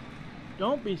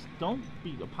 Don't be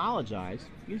apologize.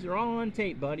 These are all on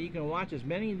tape, buddy. You can watch as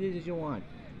many of these as you want.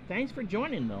 Thanks for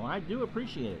joining, though. I do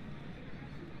appreciate it.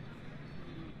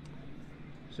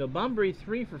 So Bunbury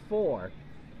 3 for 4.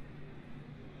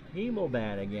 He will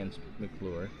bat against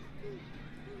McClure.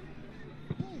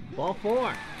 Ball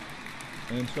 4.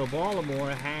 And so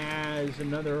Baltimore has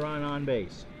another run on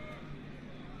base.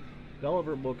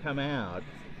 Gulliver will come out.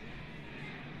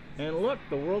 And look,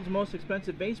 the world's most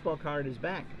expensive baseball card is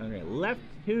back. Okay, left,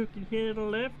 who can hit a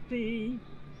lefty?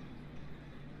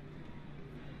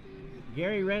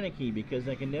 Gary Renicky, because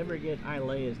I can never get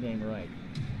his name right.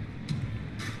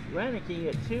 Renicky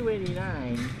at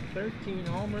 289, 13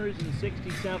 homers and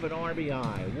 67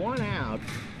 RBI. 1 out,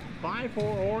 5-4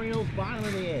 Orioles, bottom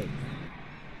of the 8th.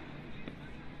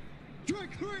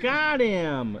 Got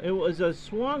him! It was a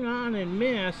swung on and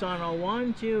miss on a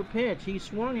 1-2 pitch. He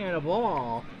swung at a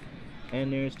ball,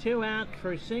 and there's 2 out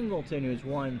for Singleton, who's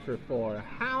 1 for 4.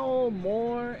 Howell,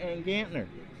 Moore, and Gantner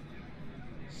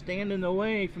stand in the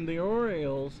way from the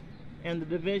Orioles and the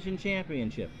division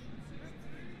championship.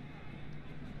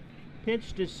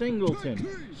 Pitch to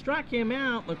Singleton. Struck him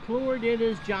out. McClure did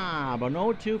his job. An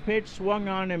 0-2 pitch swung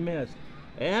on and missed.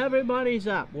 Everybody's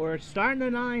up. We're starting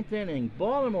the 9th inning.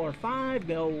 Baltimore 5,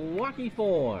 Milwaukee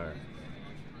 4.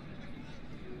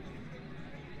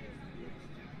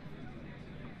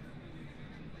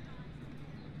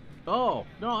 Oh,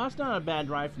 no, that's not a bad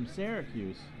drive from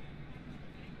Syracuse.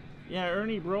 Yeah,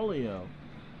 Ernie Broglio.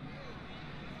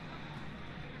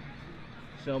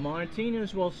 So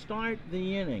Martinez will start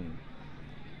the inning.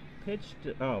 Pitch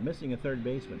to, missing a third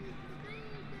baseman.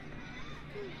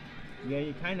 Yeah,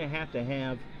 you kind of have to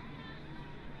have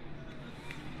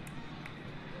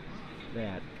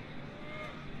that.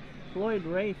 Floyd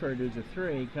Rayford, who's a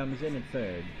 3, comes in at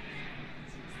third.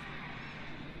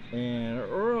 And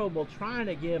Earl will try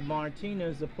to give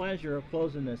Martinez the pleasure of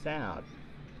closing this out.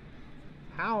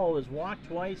 Howell has walked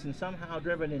twice and somehow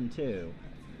driven in 2.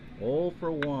 0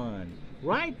 for 1.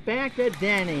 Right back to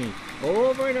Denny.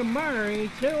 Over to Murray,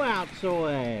 2 outs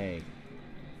away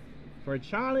for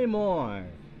Charlie Moore.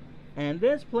 And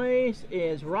this place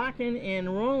is rocking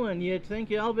and rolling. You'd think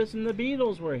Elvis and the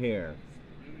Beatles were here.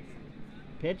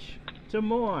 Pitch to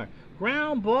Moore.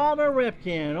 Ground ball to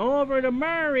Ripken. Over to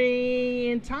Murray.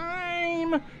 In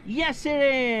time. Yes, it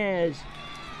is.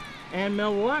 And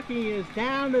Milwaukee is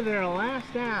down to their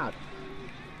last out.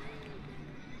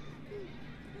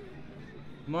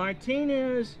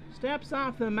 Martinez steps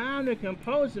off the mound to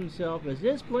compose himself as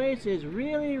this place is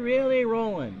really, really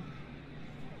rolling.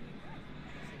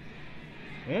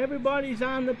 Everybody's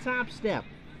on the top step.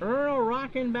 Earl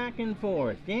rocking back and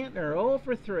forth. Gantner 0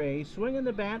 for 3, swinging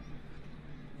the bat.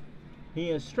 He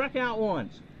has struck out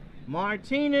once.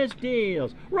 Martinez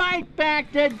deals. Right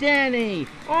back to Denny.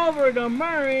 Over to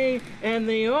Murray. And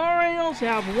the Orioles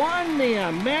have won the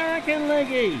American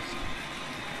League East.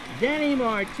 Denny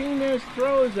Martinez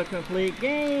throws a complete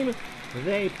game.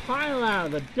 They pile out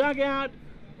of the dugout.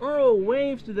 Earl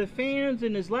waves to the fans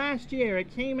in his last year.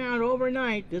 It came out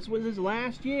overnight. This was his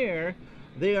last year.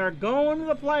 They are going to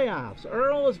the playoffs.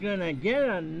 Earl is going to get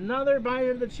another bite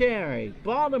of the cherry.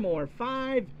 Baltimore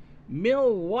 5,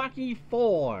 Milwaukee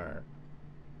 4.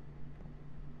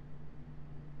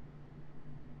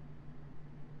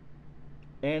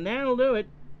 And that'll do it.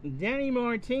 Denny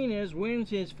Martinez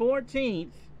wins his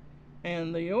 14th,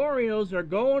 and the Orioles are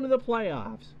going to the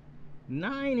playoffs.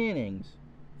 9 innings,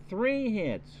 3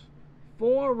 hits,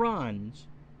 4 runs,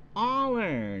 all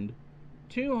earned,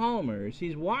 2 homers.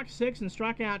 He's walked 6 and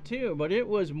struck out 2, but it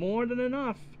was more than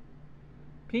enough.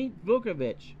 Pete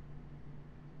Vukovich,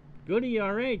 good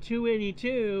ERA,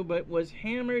 2.82, but was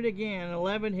hammered again.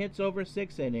 11 hits over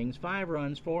 6 innings, 5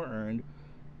 runs, 4 earned,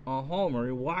 a homer.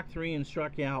 He walked 3 and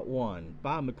struck out 1.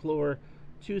 Bob McClure,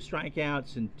 2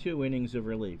 strikeouts and 2 innings of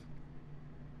relief.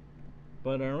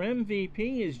 But our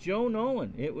MVP is Joe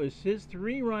Nolan. It was his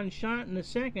 3-run shot in the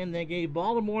second that gave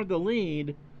Baltimore the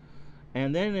lead,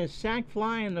 and then his sac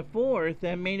fly in the 4th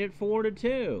that made it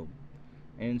 4-2.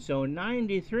 And so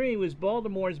 93 was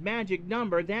Baltimore's magic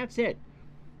number. That's it.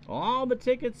 All the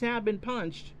tickets have been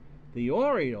punched. The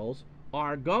Orioles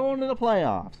are going to the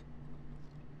playoffs.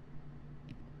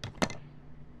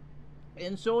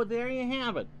 And so there you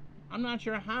have it. I'm not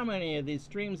sure how many of these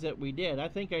streams that we did. I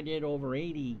think I did over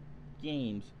 80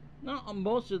 games. Not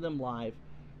most of them live.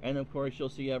 And of course you'll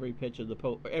see every pitch of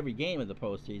every game of the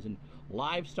postseason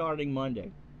live starting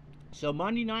Monday. So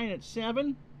Monday night at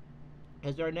 7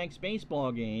 is our next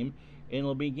baseball game.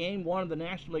 It'll be game 1 of the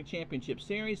National League Championship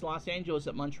Series, Los Angeles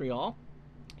at Montreal.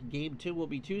 Game 2 will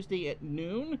be Tuesday at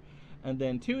noon. And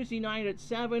then Tuesday night at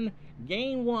 7,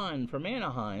 game 1 from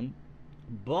Anaheim,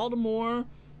 Baltimore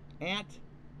at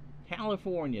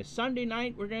California. Sunday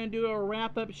night, we're going to do a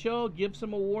wrap-up show, give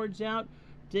some awards out,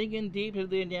 dig in deep into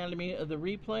the anatomy of the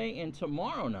replay, and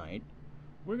tomorrow night,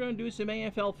 we're going to do some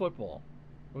AFL football.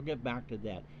 We'll get back to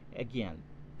that. Again,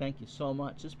 thank you so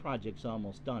much. This project's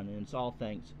almost done, and it's all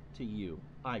thanks to you.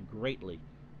 I greatly,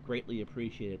 greatly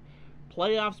appreciate it.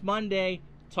 Playoffs Monday.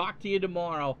 Talk to you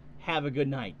tomorrow. Have a good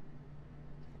night.